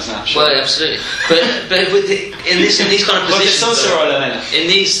got the chance now. Sure. Well, absolutely. But in these kind of positions, was it Sosa or Lamela? In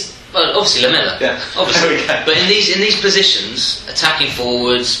these, well, obviously Lamela. Yeah. Obviously. There we go. But in these positions, attacking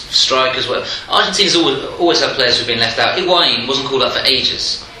forwards, strikers, well, Argentina's always have players who've been left out. Higuain wasn't called up for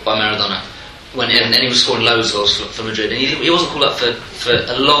ages by Maradona. And he was scoring loads of goals for Madrid, and he wasn't called up for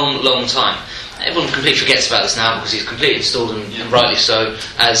a long time. Everyone completely forgets about this now because he's completely installed, and rightly so,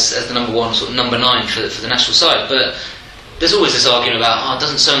 as the number one, sort of number 9 for the national side. But there's always this argument about,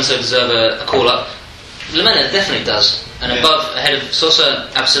 doesn't so and so deserve a call up? Lamela definitely does, and ahead of Sosa,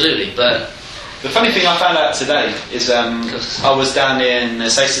 absolutely. But the funny thing I found out today is I was down in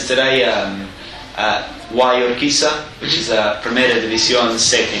Ezeiza today at Urquiza, which is Primera División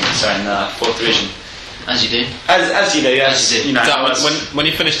C team, so in the 4th division. As you do. As you do, yes. You know, Dan, when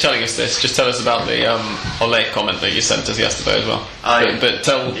you finish telling us this, just tell us about the Ole comment that you sent us yesterday as well. But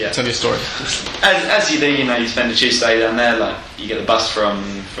tell your story. As you do, you spend a Tuesday down there, like you get the bus from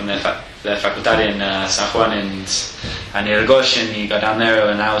their facultad in San Juan and Irigoyen, and you go down there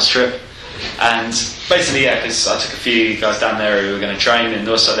an hour's trip. And basically, because I took a few guys down there who were going to train, and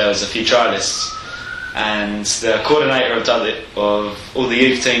also there was a few trialists. And the coordinator of all the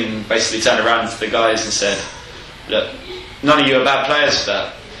youth team basically turned around to the guys and said, look, none of you are bad players,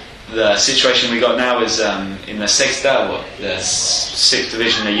 but the situation we got now is in the Sexta, the 6th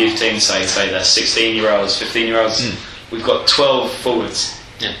division of youth team, say the 16-year-olds, 15-year-olds, we've got 12 forwards.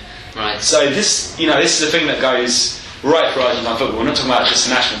 Yeah, right. So this is the thing that goes right for Argentine football. We're not talking about just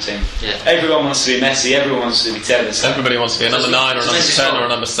the national team. Yeah. Everyone wants to be Messi, everyone wants to be Tevez. Everybody wants to be a number 9 or a number 10 or a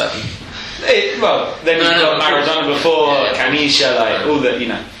number 7. Well, then you've got Maradona before, Canicia, like all the,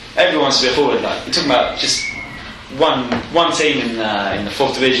 everyone wants to be a forward. Like you're talking about just one team in the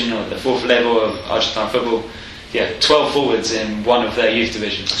fourth division or the fourth level of Argentine football. 12 forwards in one of their youth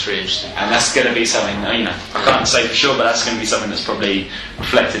divisions. That's really interesting. And that's going to be something, I can't say for sure, but that's going to be something that's probably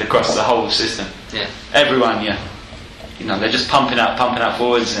reflected across the whole system. Yeah. Everyone, they're just pumping out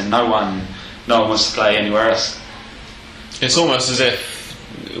forwards, and no one wants to play anywhere else. It's almost as if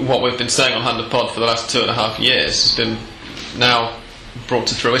what we've been saying on Hand of Pod for the last 2.5 years has been now brought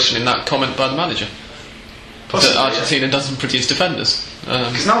to fruition in that comment by the manager. Possibly, that Argentina doesn't produce defenders.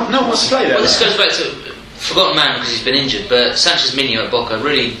 Because no one wants to play there. Well, this goes back to forgotten man because he's been injured, but Sanchez Minho at Boca,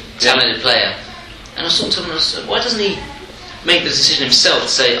 really talented player. And I was talking to him, why doesn't he make the decision himself to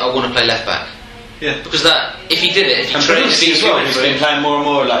say, I want to play left back? Yeah. Because if he did it, if he trained, as well, he's been playing more and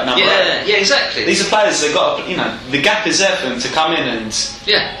more like number 8. Yeah, exactly. These are players that got, the gap is there for them to come in and,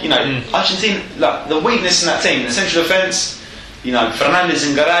 Argentina, like the weakness in that team, the central defence, Fernandes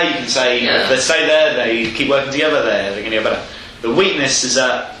and Garay, you can say if they stay there, they keep working together, they're going to get better. The weakness is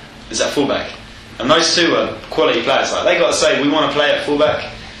that fullback. And those two are quality players. Like they got to say, we want to play at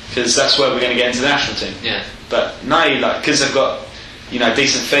fullback because that's where we're going to get into the national team. Yeah. But no, because they've got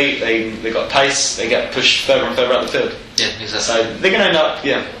decent feet, they got pace, they get pushed further and further up the field. Yeah, exactly. So they're going to end up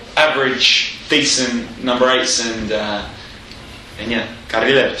average, decent number 8s and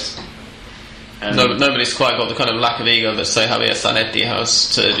carrileros. Nobody's quite got the kind of lack of ego that say Javier Zanetti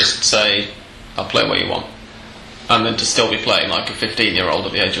has to just say, I'll play where you want, and then to still be playing like a 15-year-old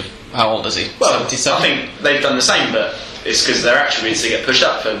at the age of, how old is he? Well, 77? I think they've done the same, but it's because their attributes to get pushed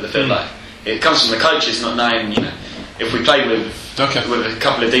up further the field. Like it comes from the coaches not knowing, if we play with a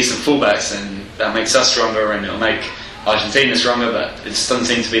couple of decent fullbacks, then that makes us stronger and it'll make Argentina stronger. But it just doesn't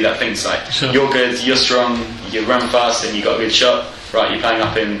seem to be that thing. It's like you're good, you're strong, you run fast, and you got a good shot. Right, you're playing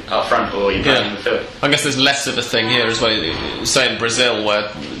up front, or you're playing in the field. I guess there's less of a thing here as well. Say in Brazil,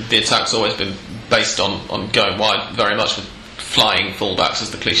 where the attack's always been based on going wide, very much with flying fullbacks, as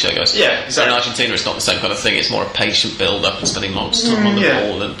the cliche goes. Yeah, exactly. In Argentina, it's not the same kind of thing. It's more a patient build-up and spending lots of time on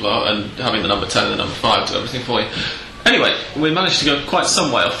the ball and having the number 10 and the number 5 do everything for you. Anyway, we managed to go quite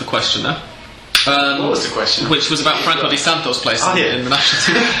some way off the question there. What was the question? Which was about Franco Di Santo's place in the national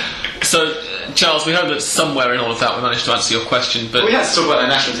team. So, Charles, we hope that somewhere in all of that we managed to answer your question. But we had to talk about the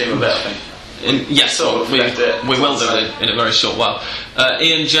national team a bit, I think. Yes, we will do it in a very short while.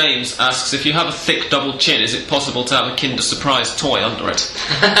 Ian James asks, if you have a thick double chin, is it possible to have a Kinder Surprise toy under it?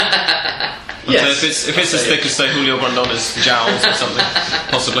 Yes. If it's as thick as, say, Julio Grandone's jowls or something,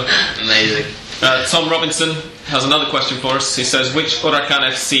 possibly. Amazing. Tom Robinson has another question for us. He says, which Hurricane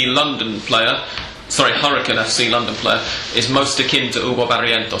FC London player is most akin to Hugo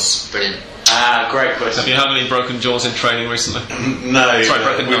Barrientos? Brilliant. Great question. Have you had any broken jaws in training recently? No,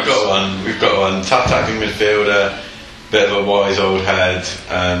 Sorry, we've got one. Tough tackling midfielder, bit of a wise old head.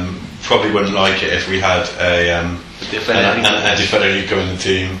 Probably wouldn't like it if we had a Di Federico in the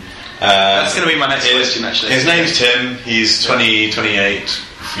team. That's going to be my next question, actually. His name's Tim. He's 28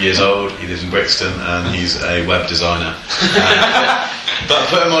 years old. He lives in Brixton, and he's a web designer. But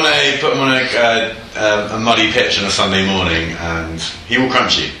put him on a muddy pitch on a Sunday morning, and he will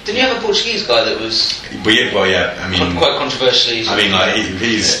crunch you. Didn't you have a Portuguese guy that was? Quite controversially.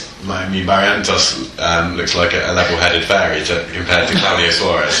 Barrientos looks like a level-headed fairy compared to Claudio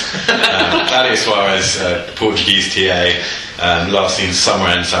Suarez. Claudio Suarez, Portuguese TA, last seen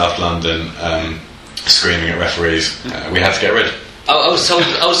somewhere in South London, screaming at referees. We had to get rid. I was told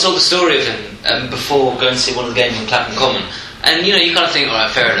the story of him before going to see one of the games in Clapham Common, and you kind of think, all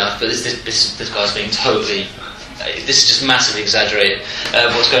right, fair enough, but this guy's being totally. This is just massively exaggerated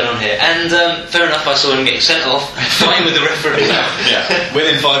what's going on here. And fair enough, I saw him getting sent off, fighting with the referee. Yeah,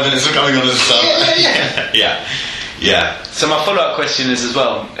 within 5 minutes of coming on as a sub. Yeah. So my follow-up question is as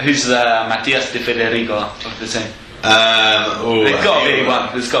well, who's the Matias Di Federico of the team? There's got to be one.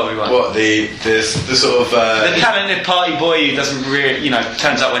 There's got to be one. What the sort of the talented party boy who doesn't really,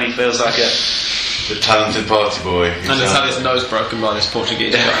 turns up when he feels like it. The talented party boy, and has had his nose broken by this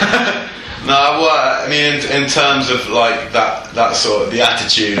Portuguese guy. No, I mean, in terms of like that sort of the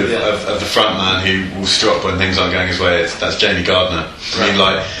attitude of the front man who will strop when things aren't going his way, that's Jamie Gardner. I mean,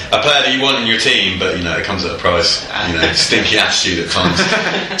 like a player that you want in your team, but it comes at a price. Stinky attitude at times.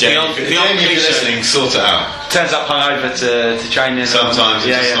 Jamie, if you're listening, sort it out. Turns up hungover to training. Sometimes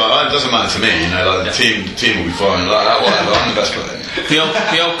it's just like, it doesn't matter to me. The team will be fine. Like whatever, I'm the best player.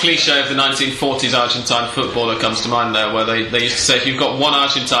 The old cliche of the 1940s Argentine footballer comes to mind there, where they used to say, if you've got one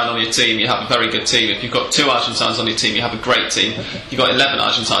Argentine on your team, you have a very good team. If you've got 2 Argentines on your team, you have a great team. If you've got 11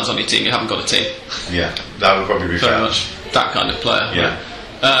 Argentines on your team, you haven't got a team. Yeah, that would probably be very much that kind of player. Yeah.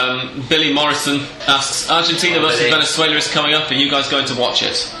 Billy Morrison asks, Argentina versus Billy. Venezuela is coming up. Are you guys going to watch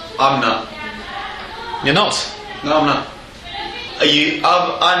it? I'm not. You're not. No, I'm not. Are you?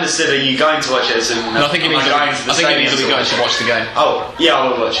 I understood. Are you going to watch it? As in, No, I think you need to. I think you need to be going to watch the game. Oh, yeah, I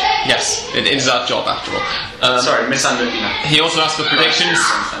will watch. Yes, it is our job after all. Sorry, misunderstood. You know. He also asked for predictions.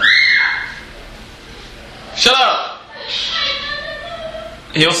 Shut up!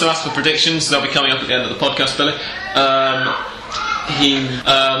 He also asked for predictions. They'll be coming up at the end of the podcast, Billy.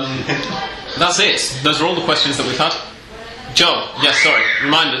 That's it. Those are all the questions that we've had. Joe, yes, sorry.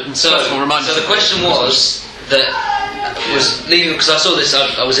 So the question was was leaving, because I saw this.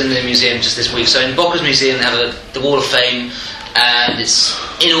 I was in the museum just this week. So in Boca's museum, they have the Wall of Fame, and it's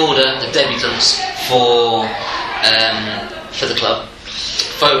in order the debutants for the club.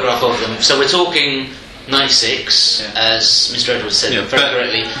 Photograph of them. So we're talking 96, as Mr. Edwards said very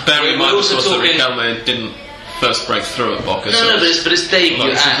correctly. Bear in mind, also of course, that talking. Riquelme didn't first break through at Boca. No, but it's debut.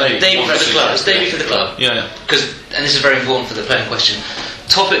 Well, it's Debut for the club. It's debut for the club. Yeah. And this is very important for the player in question.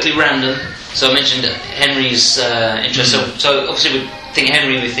 Topically random. So I mentioned Henry's interest. So obviously we think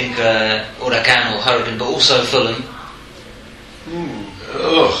Henry, we think Huracan or Hurricane, but also Fulham.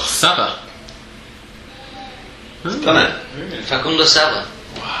 Saba. Done it. Facundo Saba.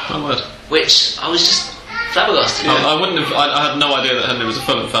 My word. Which I was just flabbergasted. I wouldn't have. I had no idea that Henry was a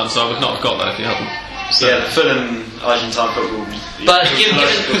Fulham fan, so I would not have got that if he hadn't. So. Yeah, Fulham, Argentine football. But given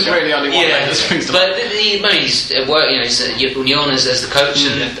There's really only one name that springs to mind. but he's at work, he's at Union as the coach,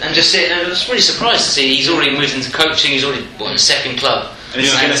 and just sitting there, I was really surprised to see he's already moved into coaching. He's already in the second club, And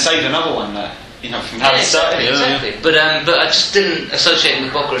he's going to save another one, from how it started. Exactly. But I just didn't associate him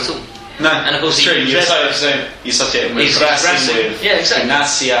with Boca at all. No, And of course it's true. You associate him with He's Racing, with exactly.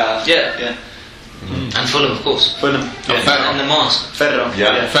 Gimnasia. Yeah. And Fulham, of course. Fulham. And the mask. Federal.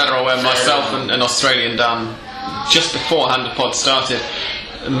 Yeah. Federal, where myself and an Australian Dan, just beforehand the pod started,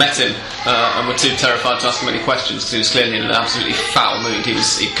 met him and were too terrified to ask him any questions because he was clearly in an absolutely foul mood.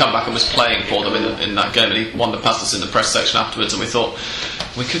 He'd come back and was playing for them in that game, and he wandered past us in the press section afterwards, and we thought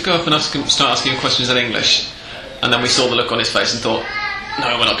we could go up and start asking him questions in English, and then we saw the look on his face and thought,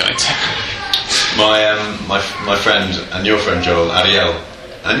 no, we're not going to. My friend and your friend Joel, Ariel,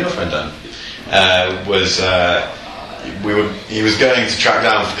 and your friend Dan, he was going to track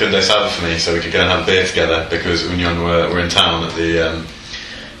down Facundo Saba for me so we could go and have a beer together because Union were in town at the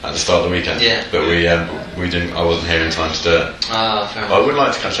start of the weekend. Yeah. But we didn't. I wasn't here in time to do it. Fair enough. I would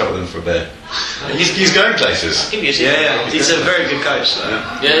like to catch up with him for a beer. He's going places. Give you a Yeah, he's a very good coach. So.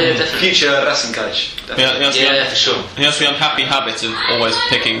 Yeah, definitely. Future Racing coach. Yeah, For sure. He has the unhappy habit of always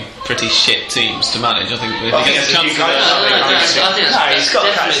picking pretty shit teams to manage. I think if he gets a chance to I think that's got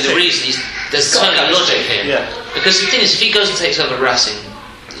definitely the reason. There's certainly logic here. Yeah. Because the thing is, if he goes and takes over Racing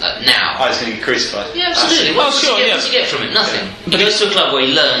now, he's going to get crucified. yeah, absolutely. What does he get from it? Nothing. He goes to a club where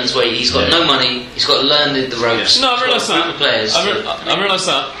he learns, where he's got no money, he's got to learn the ropes. No, I realise he's got a group of players. I realise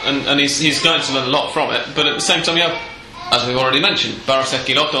that, and he's going to learn a lot from it. But at the same time, you have, as we've already mentioned, Barasek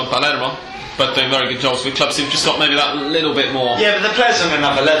Quilotto and Palermo, both doing very good jobs with clubs who've just got maybe that little bit more. Yeah, but the players on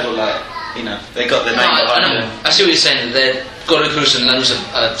another level, they got the name behind I know. them. I see what you're saying. That Godoy Cruz and Lanús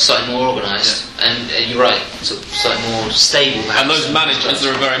are slightly more organised, and you're right, slightly more stable. Perhaps. And those managers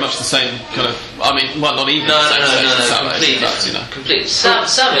are very much the same kind of. I mean, well, not even No, the same stage as Saba, completely but, different. Completely.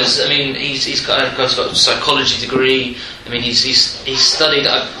 Saba's, I mean, he's got a psychology degree. I mean, he's studied.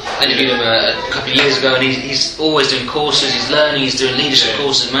 I interviewed him a couple of years ago, and he's always doing courses. He's learning. He's doing leadership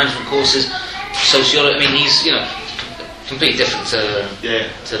courses, management courses, sociology. I mean, he's completely different to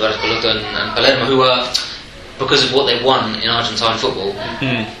Barasek Quilotto and Palermo, who are, because of what they've won in Argentine football,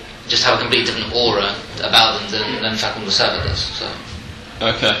 just have a completely different aura about them than Facundo Saba does. So.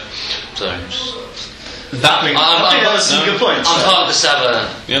 Okay. Sorry. That I think that was some good points. I'm part of the Saba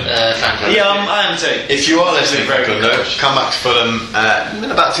fan club. Yeah, I am too. If you are listening, Very good Facundo, coach. come back to Fulham in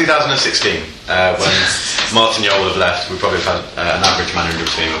about 2016 when Martin Yole would have left. We probably have had an average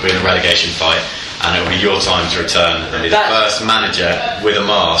managerial team. It'll be in a relegation fight, and it'll be your time to return and be the first manager with a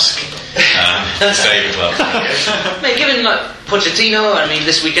mask to save the club. Mate, given Pochettino, I mean,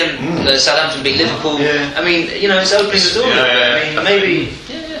 this weekend Southampton beat Liverpool. Yeah. I mean, it's opening the door. Yeah. I mean, maybe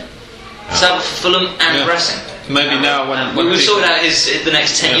Saba for Fulham and Racing. maybe now when We've sorted out the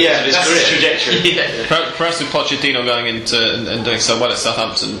next 10 years of his that's career. his trajectory. perhaps with Pochettino going into and doing so well at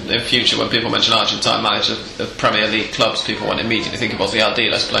Southampton in future, when people mention Argentine manager of Premier League clubs, people won't immediately think of Ozzy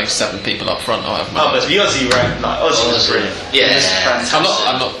Ardiles playing 7 people up front. But the Aussie rank, Aussie was brilliant. Yeah. It's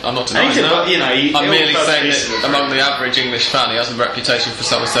fantastic. I'm not denying that. I'm merely saying that among the average English fan, he has a reputation for,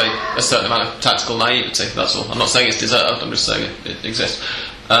 some would say, a certain amount of tactical naivety. That's all. I'm not saying it's deserved. I'm just saying it exists.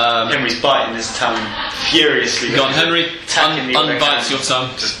 Henry's biting his tongue furiously. Go on, Henry. Attacking the other Unbites hand. your tongue.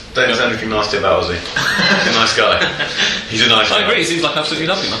 Just don't say anything nasty about Ozzy. He's a nice guy. He's a nice guy. I agree. He seems like absolutely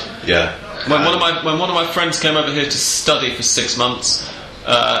lovely man. Yeah. When one of my friends came over here to study for 6 months,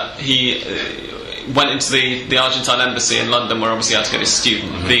 he went into the Argentine embassy in London, where obviously he had to get his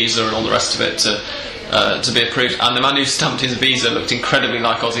student visa and all the rest of it to be approved. And the man who stamped his visa looked incredibly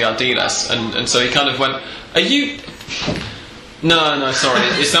like Ozzy Ardiles, and so he kind of went, "Are you?" No, sorry,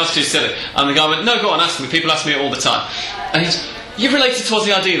 it sounds too silly. And the guy went, "No, go on, ask me. People ask me it all the time." And he goes, "You related to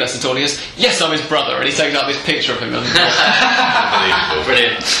Ozzy Ardiles at all?" He goes, "Yes, I'm his brother." And he takes out this picture of him. And Unbelievable.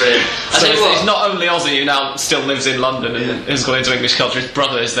 Brilliant. so it's not only Ozzy who now still lives in London and has got into English culture. His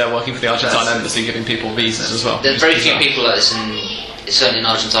brother is there working for the Argentine embassy, giving people visas as well. There's very few people like this, certainly in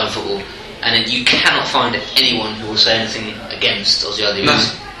Argentine football, and you cannot find anyone who will say anything against Ozzy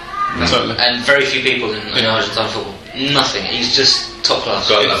Ardiles. No. Totally. And very few people in Argentine football. Nothing. He's just top class.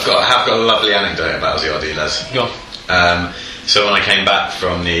 I have got a lovely anecdote about Ozzy Ardiles. Go on. So when I came back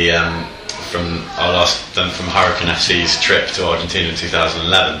from from Hurricane FC's trip to Argentina in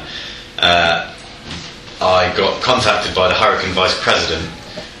 2011, I got contacted by the Hurricane vice president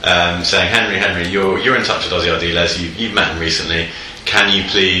saying, Henry, you're in touch with Ozzy Ardiles. You've met him recently. Can you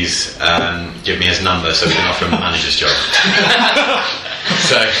please give me his number so we can offer him a manager's job?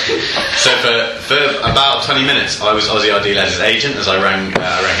 So for about 20 minutes, I was Ozzy Ardiles' agent as I rang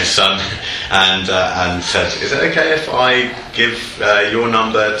his son and said, "Is it okay if I give your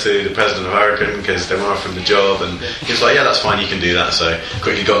number to the president of Hurricane because they want to offer him the job?" And he was like, "Yeah, that's fine. You can do that." So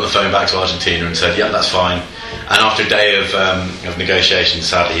quickly got on the phone back to Argentina and said, "Yeah, that's fine." And after a day of negotiations,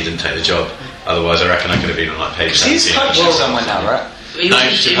 sadly he didn't take the job. Otherwise, I reckon I could have been on like page 17. He's coaching somewhere now, right? He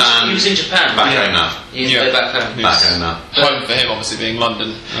was in Japan. Back home now. He's back home. Back home now. Home for him, obviously, being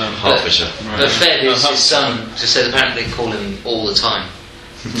London. Hertfordshire. But Fed is his son. Just said apparently they call him all the time.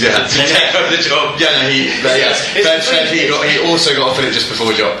 Yeah, to take over the job. Yeah, no, he also got offered it just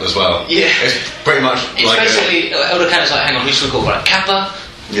before job as well. Yeah. It's pretty much It's like basically Hurricane's like, hang on, who should we call? Right, Kappa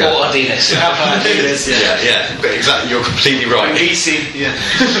or Ardiles? Kappa, Ardiles, yeah. But exactly, you're completely right. Easy, yeah.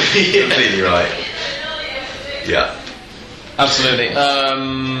 Completely right. Yeah. Absolutely.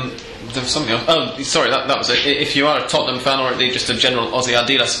 There was something else. Oh, sorry, that was it. If you are a Tottenham fan or indeed just a general Ozzy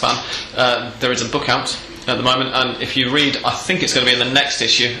Ardiles fan, there is a book out at the moment, and if you read, I think it's going to be in the next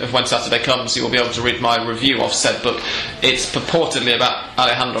issue of When Saturday Comes, you will be able to read my review of said book. It's purportedly about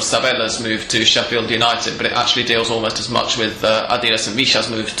Alejandro Sabella's move to Sheffield United, but it actually deals almost as much with Ardiles and Visha's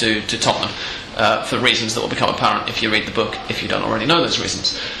move to Tottenham, for reasons that will become apparent if you read the book, if you don't already know those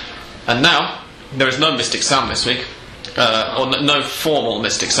reasons. And now, there is no Mystic Sam this week. Or no formal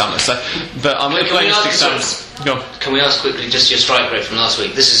Mystic Sam, let's say. But I'm going to play Mystic Sam's. Go on. Can we ask quickly just your strike rate from last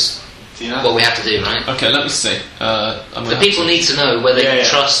week? This is what we have to do, right? Okay, let me see. The people need to know whether you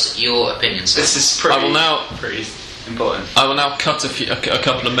trust your opinions. This is pretty important. I will now cut a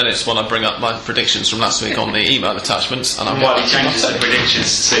couple of minutes while I bring up my predictions from last week on the email attachments, and I'll While get he changes the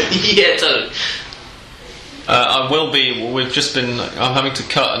predictions to Yeah, totally. I will be. I'm having to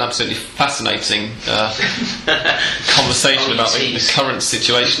cut an absolutely fascinating conversation about the current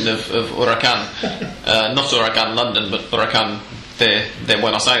situation of Huracan, not Huracan London, but Huracan de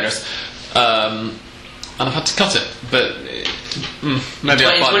Buenos Aires, and I've had to cut it. But maybe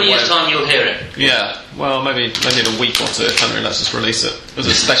in 20 years' time you'll hear it. Yeah, well, maybe in a week or two if Henry lets us release it as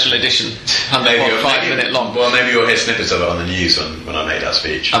a special edition, 5-minute long. Well, maybe you'll hear snippets of it on the news when I made that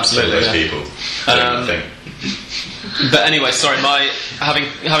speech. Absolutely, to those people doing the thing. But anyway, sorry,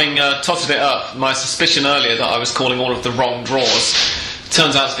 having totted it up, my suspicion earlier that I was calling all of the wrong draws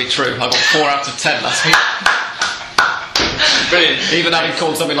turns out to be true. I got 4 out of 10 last week. Brilliant. Even having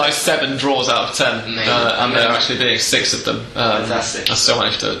called something like 7 draws out of 10, and there actually being 6 of them. Fantastic. I still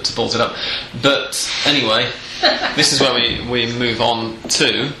managed to balls it up. But anyway, this is where we move on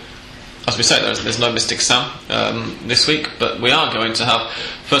to. As we say, there's no Mystic Sam this week, but we are going to have,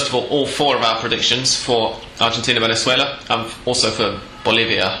 first of all 4 of our predictions for Argentina, Venezuela, and also for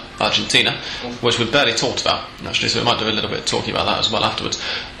Bolivia, Argentina, which we've barely talked about, actually, so we might do a little bit of talking about that as well afterwards.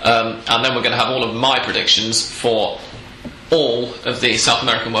 And then we're going to have all of my predictions for all of the South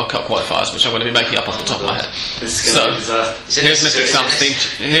American World Cup qualifiers, which I'm going to be making up off the top of my head. So, here's Mystic Sam's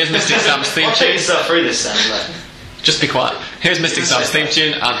theme I'll take tune. yourself through this, Sam. Just be quiet. Here's Mystic Sam's theme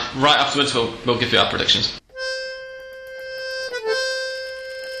tune, and right afterwards we'll give you our predictions.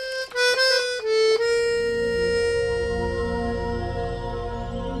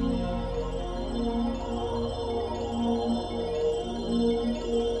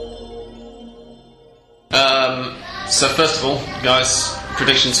 So first of all, guys,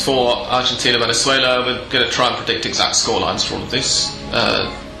 predictions for Argentina, Venezuela. We're going to try and predict exact scorelines for all of this.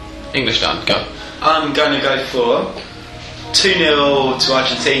 English Dan, go. I'm going to go for 2-0 to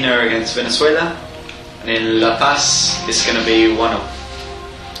Argentina against Venezuela, and in La Paz it's going to be 1-0.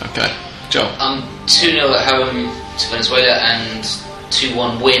 Okay, Joe. 2-0 at home to Venezuela and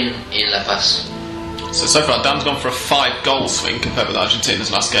 2-1 win in La Paz. So far Dan's gone for a 5-goal swing compared with Argentina's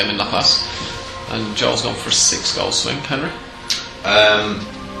last game in La Paz, and Joel's gone for a 6-goal swing. Henry?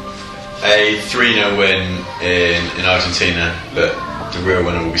 A 3-0 win in Argentina, but the real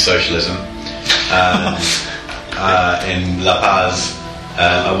winner will be socialism. In La Paz,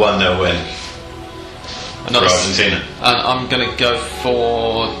 a 1-0 win for Argentina. And I'm going to go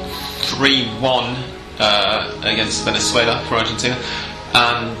for 3-1 against Venezuela for Argentina,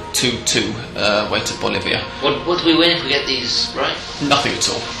 and 2-2 away to Bolivia. What do we win if we get these right? Nothing at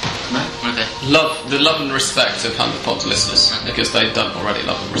all. No? Okay. The love and respect of Hand the Pod listeners, because they don't already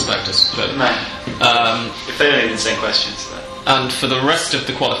love and respect us. But, No. If they don't even send questions. and for the rest of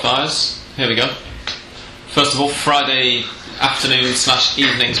the qualifiers, here we go. First of all, Friday afternoon /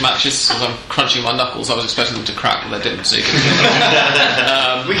 evenings matches. As I'm crunching my knuckles, I was expecting them to crack, but they didn't. So you can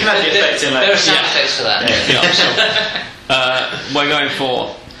We can have the effect in There are like. sound effects for that. yeah, I'm sure. We're going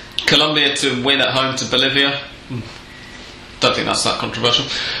for Colombia to win at home to Bolivia. Don't think that's that controversial.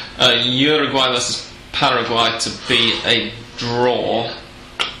 Uruguay versus Paraguay to be a draw.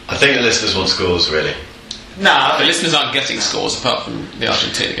 I think the listeners want scores, really. No, The listeners aren't getting scores apart from the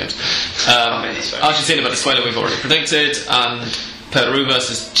Argentina games. Venezuela. Argentina, Venezuela we've already predicted, and Peru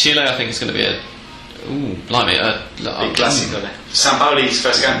versus Chile I think is going to be a blimey, Big Clásico. San Pauli's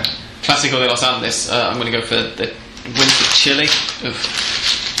first game. Clásico de los Andes. I'm going to go for the win for Chile.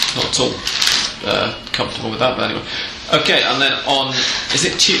 Not at all comfortable with that, but anyway. Okay, and then is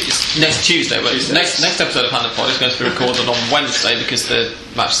it next Tuesday? But Tuesday. Next episode of Hand of Pod is going to be recorded on Wednesday because the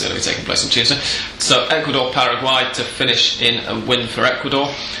match is going to be taking place on Tuesday. So Ecuador, Paraguay to finish in a win for Ecuador.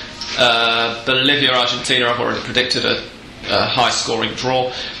 Bolivia, Argentina, I've already predicted a high-scoring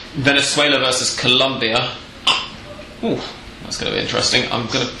draw. Venezuela versus Colombia. Ooh, that's going to be interesting. I'm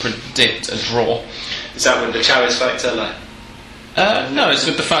going to predict a draw. Is that with the Chavez factor? Like, No, it's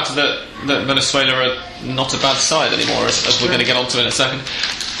with the fact that Venezuela are not a bad side anymore, as we're going to get onto in a second.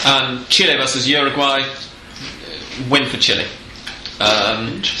 And Chile versus Uruguay, win for Chile.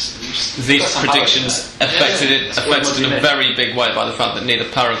 These predictions affected in a very big way by the fact that neither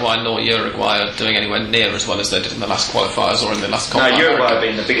Paraguay nor Uruguay are doing anywhere near as well as they did in the last qualifiers or in the last Copa no, Uruguay America. have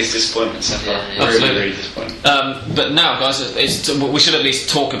been the biggest disappointment so far. Yeah, absolutely. Really disappointing. But now, guys, we should at least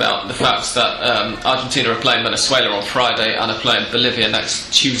talk about the fact that Argentina are playing Venezuela on Friday and are playing Bolivia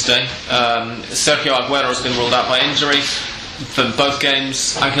next Tuesday. Sergio Aguero has been ruled out by injury for both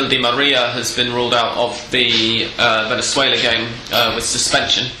games. Angel Di Maria has been ruled out of the Venezuela game with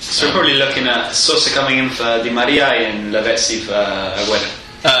suspension. So we're probably looking at Sosa coming in for Di Maria and Lavezzi for Aguero.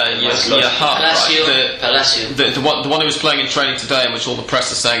 Palacio. The one who was playing in training today, and which all the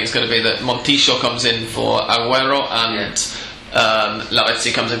press are saying is going to be that Montijo comes in for Aguero and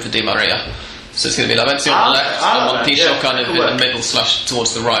Lavezzi comes in for Di Maria. So it's going to be Lavezzi on the left and Montijo kind of in the middle /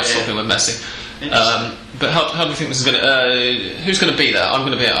 towards the right, swapping with Messi. But how do you think this is going to? Who's going to be there? I'm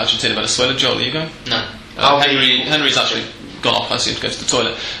going to be at Argentina, Venezuela. Joel, are you going? No. Henry's actually gone off. I assume to go to the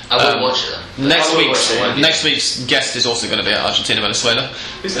toilet. I will watch it though. Next week's guest is also going to be at Argentina, Venezuela.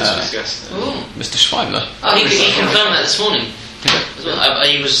 Who's this week's guest? Ooh. Mr. Schweibler. Oh, he confirmed that this morning. As well.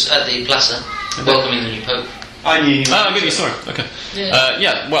 He was at the Plaza welcoming the new Pope. I knew. Oh, really? Sorry. Okay.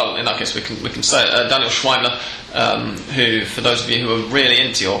 Yeah. Well, in that case, we can say it. Daniel Schweibler, who, for those of you who are really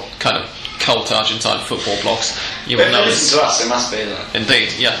into your kind of cult Argentine football blogs, you will know listen to us. It must be that.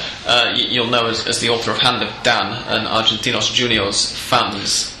 Indeed, yeah. You'll know as the author of Hand of Dan and Argentinos Juniors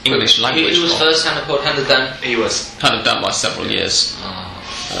fans English language. Who was blog. first Hand of Pod? Hand of Dan? He was. Hand of Dan by several years.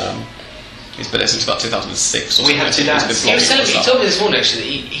 He's been there since about 2006. Or We had something. two He's Dans. been He was blogging telling me, and he stuff. told me this morning actually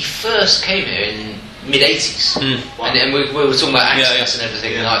that he first came here in mid-80s. Wow. And we were talking about accents Yeah. and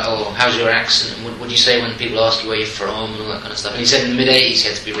everything, Yeah. like, oh, how's your accent? And what do you say when people ask you where you're from and all that kind of stuff? And he said in the mid-80s he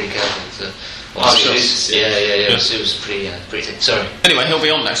had to be really careful to... sure. It was pretty thick. Sorry. Anyway, he'll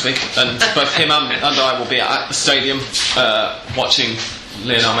be on next week, and both him and I will be at the stadium watching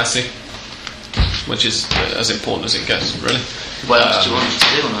Lionel Messi, which is as important as it gets, really. What else do you want to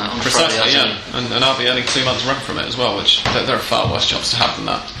do on Friday Precisely, afternoon? yeah. And I'll be earning 2 months' rent from it as well, which there are far worse jobs to have than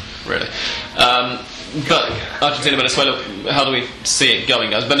that, really. But Argentina, Venezuela, how do we see it going,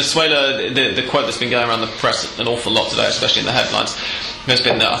 guys? Venezuela, the quote that's been going around the press an awful lot today, especially in the headlines, has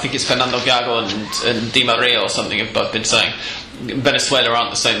been that I think it's Fernando Gago and Di Maria or something have both been saying Venezuela aren't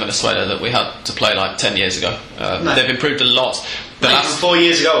the same Venezuela that we had to play like 10 years ago. No. They've improved a lot. From 4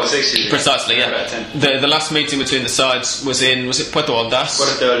 years ago or 6 years ago. Precisely, yeah. About 10. The last meeting between the sides was it Puerto Ordaz?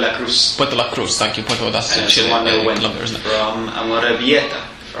 Puerto La Cruz. Puerto La Cruz, thank you. Puerto Ordaz in And it's the Chile, one that went Colombia, isn't it? from Amorebieta,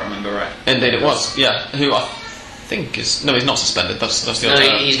 if I remember right. Indeed, it was. Yeah, who I think is he's not suspended. That's the No,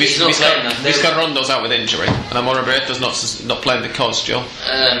 other. he's not playing that. Vizcarrondo's out with injury, and Amorebieta's not playing because Joel.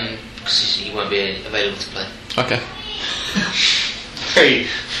 Because he won't be available to play. Okay. Very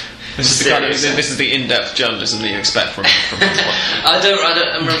This is the in-depth journalism that you expect from I don't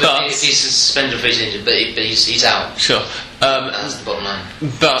remember But- if he's suspended or if he's injured, but he's out. Sure. That's the bottom line.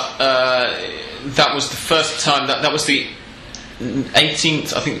 But that was the first time that was the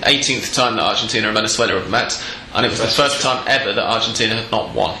 18th time that Argentina and Venezuela have met, and it was the first time ever that Argentina had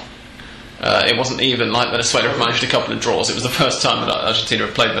not won. It wasn't even like Venezuela had managed a couple of draws. It was the first time that Argentina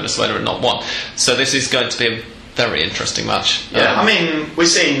had played Venezuela and not won. So this is going to be a very interesting match. Yeah, I mean, we're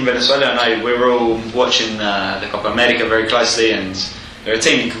seeing Venezuela now. We're all watching the Copa America very closely, and they're a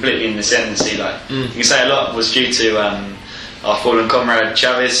team completely in the ascendancy. Like you can say, a lot was due to our fallen comrade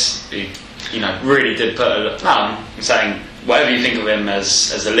Chavez, who really did put a lot. No, I'm saying whatever you think of him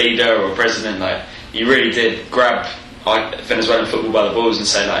as a leader or president, like he really did grab Venezuelan football by the balls and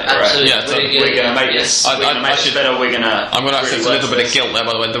say, like, absolutely, right, yeah, we're going to make this. We're going to make this better. We're going to. I'm going to access really a little bit of guilt there,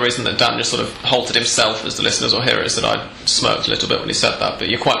 by the way. The reason that Dan just sort of halted himself, as the listeners will hear, is that I smirked a little bit when he said that. But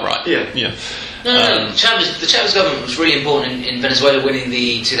you're quite right. Yeah. No. The Chavez government was really important in Venezuela winning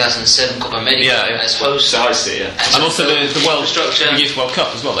the 2007 Copa America, I suppose. So I see, yeah. And also the World Infrastructure. Youth World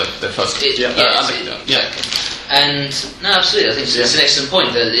Cup as well. Their first. And no, absolutely, I think it's an excellent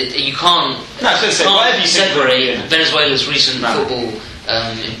point that you can't separate think Venezuela's recent football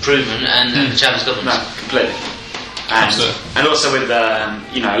improvement and the Chavez government. No, completely. And, Absolutely. and also with a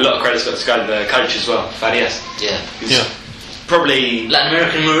lot of credit's got to go to the coach as well, Farias. Yeah. Probably Latin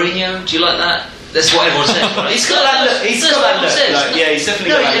American Mourinho. Do you like that? That's what everyone says. Right? he's got that look. He's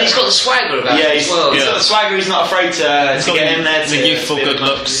definitely got that and he's got the swagger about him as well. He's got the swagger. He's not afraid to get in there. The youthful good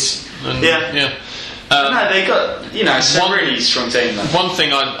looks. And, yeah. No, they got it's a really strong team. Though. One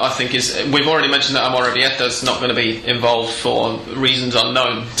thing I think is we've already mentioned that Amorebieta's not going to be involved for reasons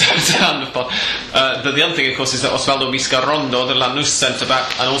unknown to Handball. But the other thing, of course, is that Osvaldo Vizcarrondo, the Lanús centre back,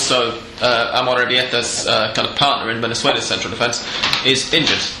 and also Amorebieta's kind of partner in Venezuela's central defence, is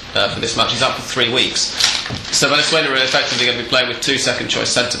injured for this match. He's out for 3 weeks. So Venezuela are effectively going to be playing with 2 second choice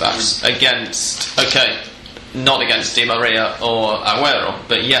centre backs against not against Di Maria or Agüero,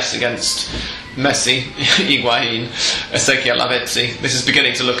 but yes against Messi, Higuain, Ezequiel Lavezzi. This is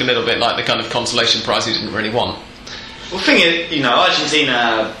beginning to look a little bit like the kind of consolation prize he didn't really want. Well, the thing is,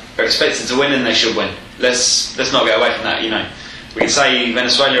 Argentina are expected to win and they should win. Let's not get away from that. We can say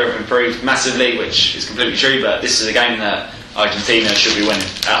Venezuela have improved massively, which is completely true, but this is a game that Argentina should be winning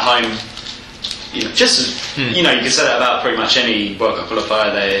at home. You can say that about pretty much any World Cup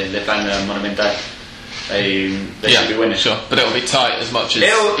qualifier. They're playing the Monumental. They should be winning. Sure, but it'll be tight as much as.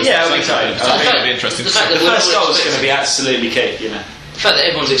 It'll be tight. I think it'll be interesting. The first goal is going to be absolutely key. The fact that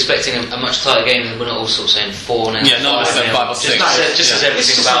everyone's expecting a much tighter game, and we're not all sort of saying 4 now. Yeah, not necessarily 5 or 6. Just as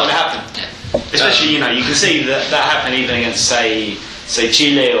everything it's about going to happen. Yeah. Especially, you can see that happen even against say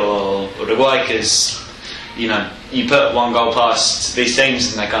Chile or Uruguay, because you put 1 goal past these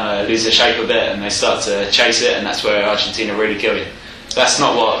teams and they kind of lose their shape a bit and they start to chase it, and that's where Argentina really kill you. That's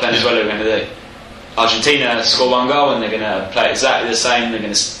not what Venezuela are going to do. Argentina score 1 goal and they're going to play exactly the same. They're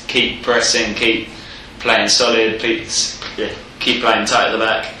going to keep pressing, keep playing solid, keep playing tight at the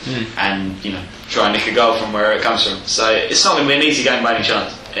back, and try and nick a goal from where it comes from. So it's not going to be an easy game by any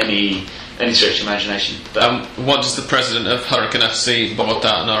chance, any stretch of imagination. But what does the president of Hurricane FC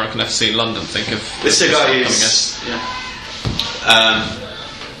Bogota and Hurricane FC London think of this? Is the guy who's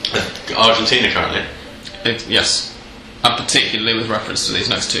Argentina currently? Yes, and particularly with reference to these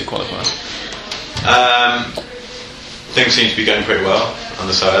next 2 qualifiers. Things seem to be going pretty well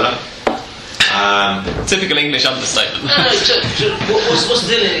under Soela. Typical English understatement. What's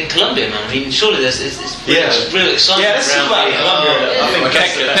the deal in Colombia, man? I mean, surely it's real excitement around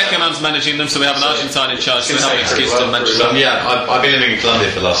Colombia. Peckerman's managing them, so we have an Argentine in charge, so we have an excuse to mention them. I've been living in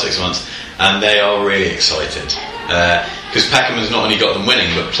Colombia for the last 6 months, and they are really excited because Peckerman's not only got them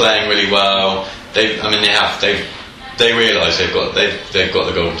winning, but playing really well. They realise they've got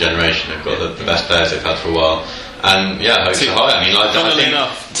the golden generation. They've got the best players they've had for a while. And hopes are high. I mean, funnily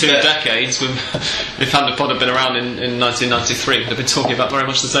enough, 2 decades. If Handapod had been around in 1993, we'd have been talking about very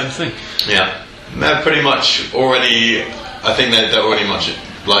much the same thing. Yeah, they're pretty much already. I think they're already much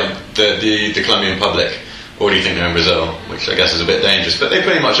like the Colombian public or do you think they're in Brazil, which I guess is a bit dangerous, but they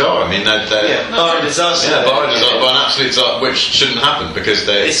pretty much are. I mean, they're bar a disaster. bar a disaster, an absolute disaster, which shouldn't happen because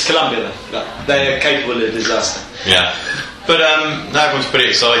it's Colombia though. Like, they are capable of disaster. Yeah, but now everyone's pretty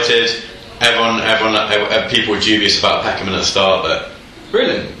excited. Everyone, people were dubious about Peckerman at the start, but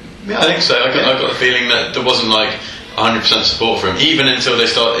Really? yeah, I think so. I got the feeling that there wasn't like 100% support for him, even until they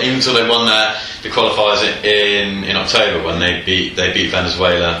won the qualifiers in October when they beat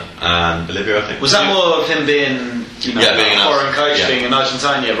Venezuela and Bolivia, I think. Was that more of him being, being a foreign coach, being an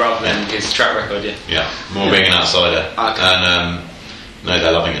Argentine, rather than his track record? Yeah, more being an outsider. Okay. And no,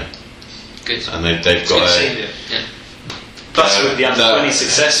 they're loving it. Good. And they've got plus with the under-20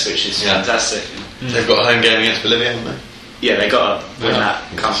 success, which is fantastic. They've got a home game against Bolivia, haven't they? Yeah, they got to win that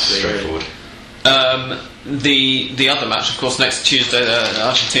comfortably. Straightforward. The other match, of course, next Tuesday,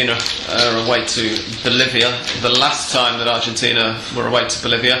 Argentina are away to Bolivia. The last time that Argentina were away to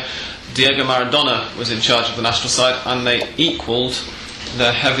Bolivia, Diego Maradona was in charge of the national side, and they equalled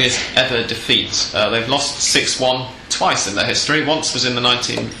their heaviest ever defeat. They've lost 6-1 twice in their history. Once was in the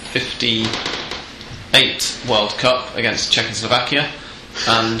 1958 World Cup against Czechoslovakia,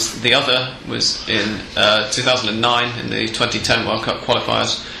 and the other was in 2009 in the 2010 World Cup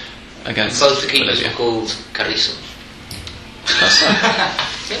qualifiers against both the keepers Bolivia. were called Carrizo. That's right.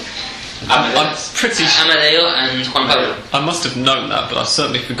 I'm pretty Amadeo and Juan Pablo. I must have known that, but I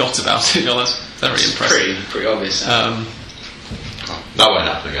certainly forgot about it. That's very impressive. Pretty obvious. That won't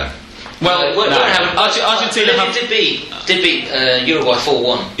happen again. Argentina did beat Uruguay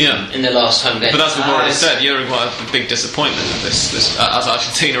 4-1 in their last home game. But as we've already said, Uruguay are the big disappointment of this as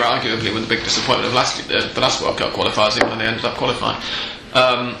Argentina arguably were the big disappointment of the last World Cup qualifiers, even when they ended up qualifying.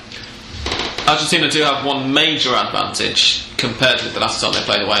 Argentina do have one major advantage compared with the last time they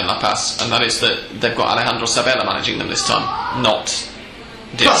played away in La Paz, and that is that they've got Alejandro Sabella managing them this time, not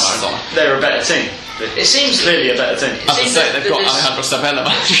Diego Maradona. They're a better team. It seems clearly a better team. As I say, they've got Alejandro Sabella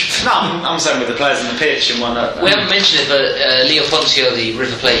managing them. No, I'm saying with the players on the pitch and whatnot. We haven't mentioned it, but Leo Poncio, the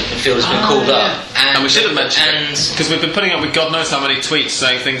River Plate midfielder, has been called up. And we should have mentioned it, because we've been putting up with God knows how many tweets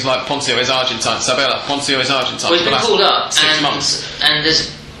saying things like Poncio is Argentine, Sabella, Poncio is Argentine. Well, he's been called up, 6 months. And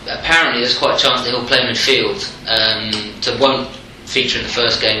there's quite a chance that he'll play midfield. So won't feature in the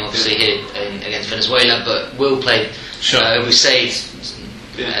first game, obviously, here against Venezuela, but will play. He'll be saved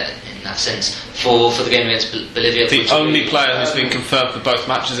in that sense for the game against Bolivia. The only player who's been confirmed for both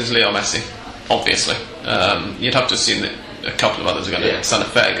matches is Leo Messi, obviously. You'd have to assume that a couple of others are going to stand a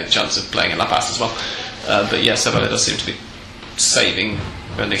fair good chance of playing in La Paz as well. But yes, Sabella does seem to be saving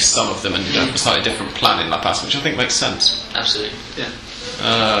at least some of them, and a slightly different plan in La Paz, which I think makes sense. Absolutely. Yeah.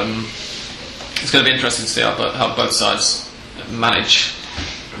 It's going to be interesting to see how both sides manage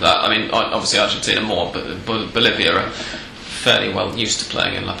that. I mean, obviously Argentina more, but Bolivia are fairly well used to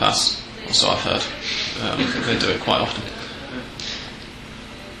playing in La Paz, so I've heard. They do it quite often.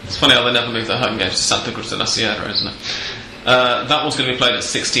 It's funny how they never move their home games to Santa Cruz de la Sierra, isn't it? That one's going to be played at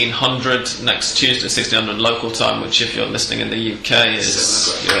 1600 next Tuesday, 1600 local time, which if you're listening in the UK is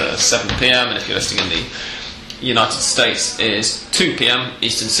 7 p.m, and if you're listening in the United States is 2 p.m.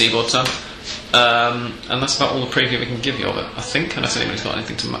 Eastern Seaboard time. And that's about all the preview we can give you of it, I think, unless anybody's got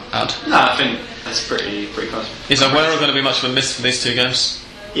anything to add. No, I think that's pretty close. Is Aguero going to be much of a miss for these two games?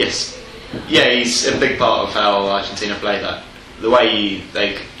 Yes. Yeah, he's a big part of how Argentina play that. The way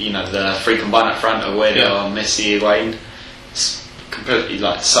the free combine up front, Aguero, Messi, Higuain, it's completely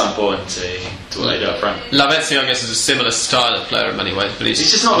so important to what they do up front. Lavezzi, I guess, is a similar style of player in many ways, but he's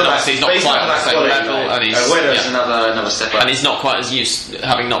just not quite on the same level, and Aguero's another step up. And he's not quite as used,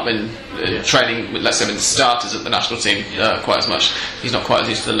 having not been training with, let's say, with the starters at the national team quite as much. He's not quite as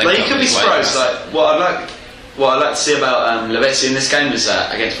used to the link. But you could be surprised. What I'd like to see about Lavezzi in this game is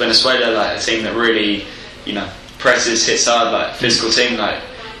that against Venezuela, a team that really, presses, hits hard, physical team.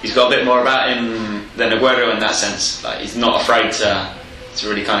 He's got a bit more about him than Aguero in that sense. He's not afraid to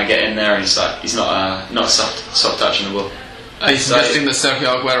really kind of get in there, and he's not a soft touch on the ball. Are you suggesting that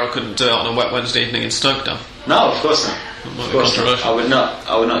Sergio Aguero couldn't do it on a wet Wednesday evening in Stoke, though? No, of course not. Of course not. I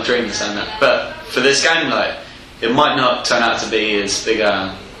would not dream of saying that. But for this game, it might not turn out to be as big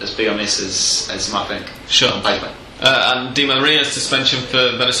a miss as you might think. Sure. On paper. And Di Maria's suspension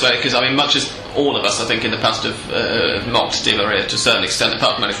for Venezuela, because much as all of us, I think, in the past have mocked Di Maria to a certain extent,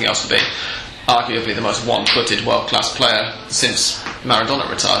 apart from anything else, to be arguably the most one-footed world-class player since Maradona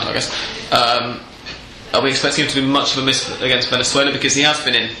retired, I guess. Are we expecting him to be much of a miss against Venezuela? Because he has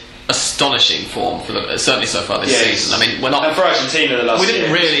been in astonishing form certainly so far this season. We're not. And for Argentina, the last we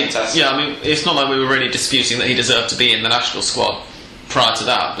didn't really. fantastic. It's not like we were really disputing that he deserved to be in the national squad prior to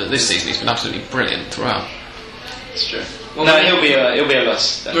that, but this season he's been absolutely brilliant throughout. It's true. Well, no, he'll be a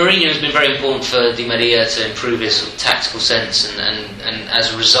loss. Mourinho has been very important for Di Maria to improve his sort of tactical sense, and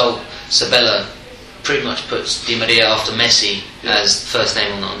as a result, Sabella pretty much puts Di Maria after Messi as first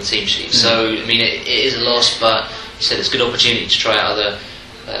name on the team sheet. So I mean, it is a loss, but he said it's a good opportunity to try out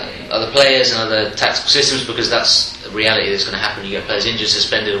other players and other tactical systems, because that's a reality that's going to happen. You get players injured,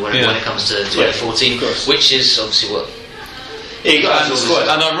 suspended when it comes to 2014, which is obviously what.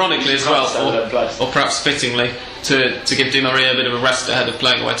 And ironically as well, or perhaps fittingly, to give Di Maria a bit of a rest ahead of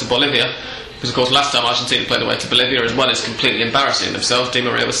playing away to Bolivia, because of course last time Argentina played away to Bolivia, as well as completely embarrassing themselves, Di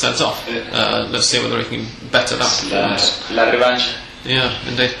Maria was sent off. Let's see whether he can better that performance. La revanche. Yeah,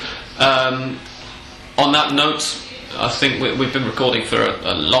 indeed. On that note, I think we've been recording for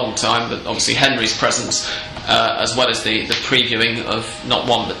a long time, but obviously Henry's presence, as well as the previewing of not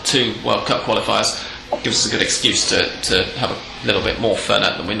one but two World Cup qualifiers, gives us a good excuse to have a little bit more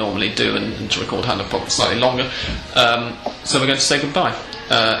Fernet than we normally do, and to record Hand of Pop slightly longer. So we're going to say goodbye.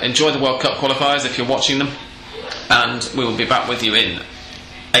 Enjoy the World Cup qualifiers if you're watching them, and we will be back with you in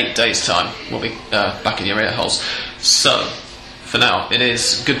 8 days' time. We'll be back in your ear holes. So, for now, it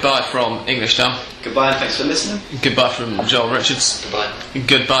is goodbye from English Town. Goodbye, and thanks for listening. Goodbye from Joel Richards. Goodbye.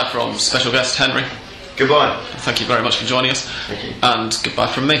 Goodbye from special guest Henry. Goodbye. Thank you very much for joining us. Thank you. And goodbye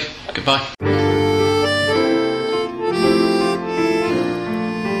from me. Goodbye.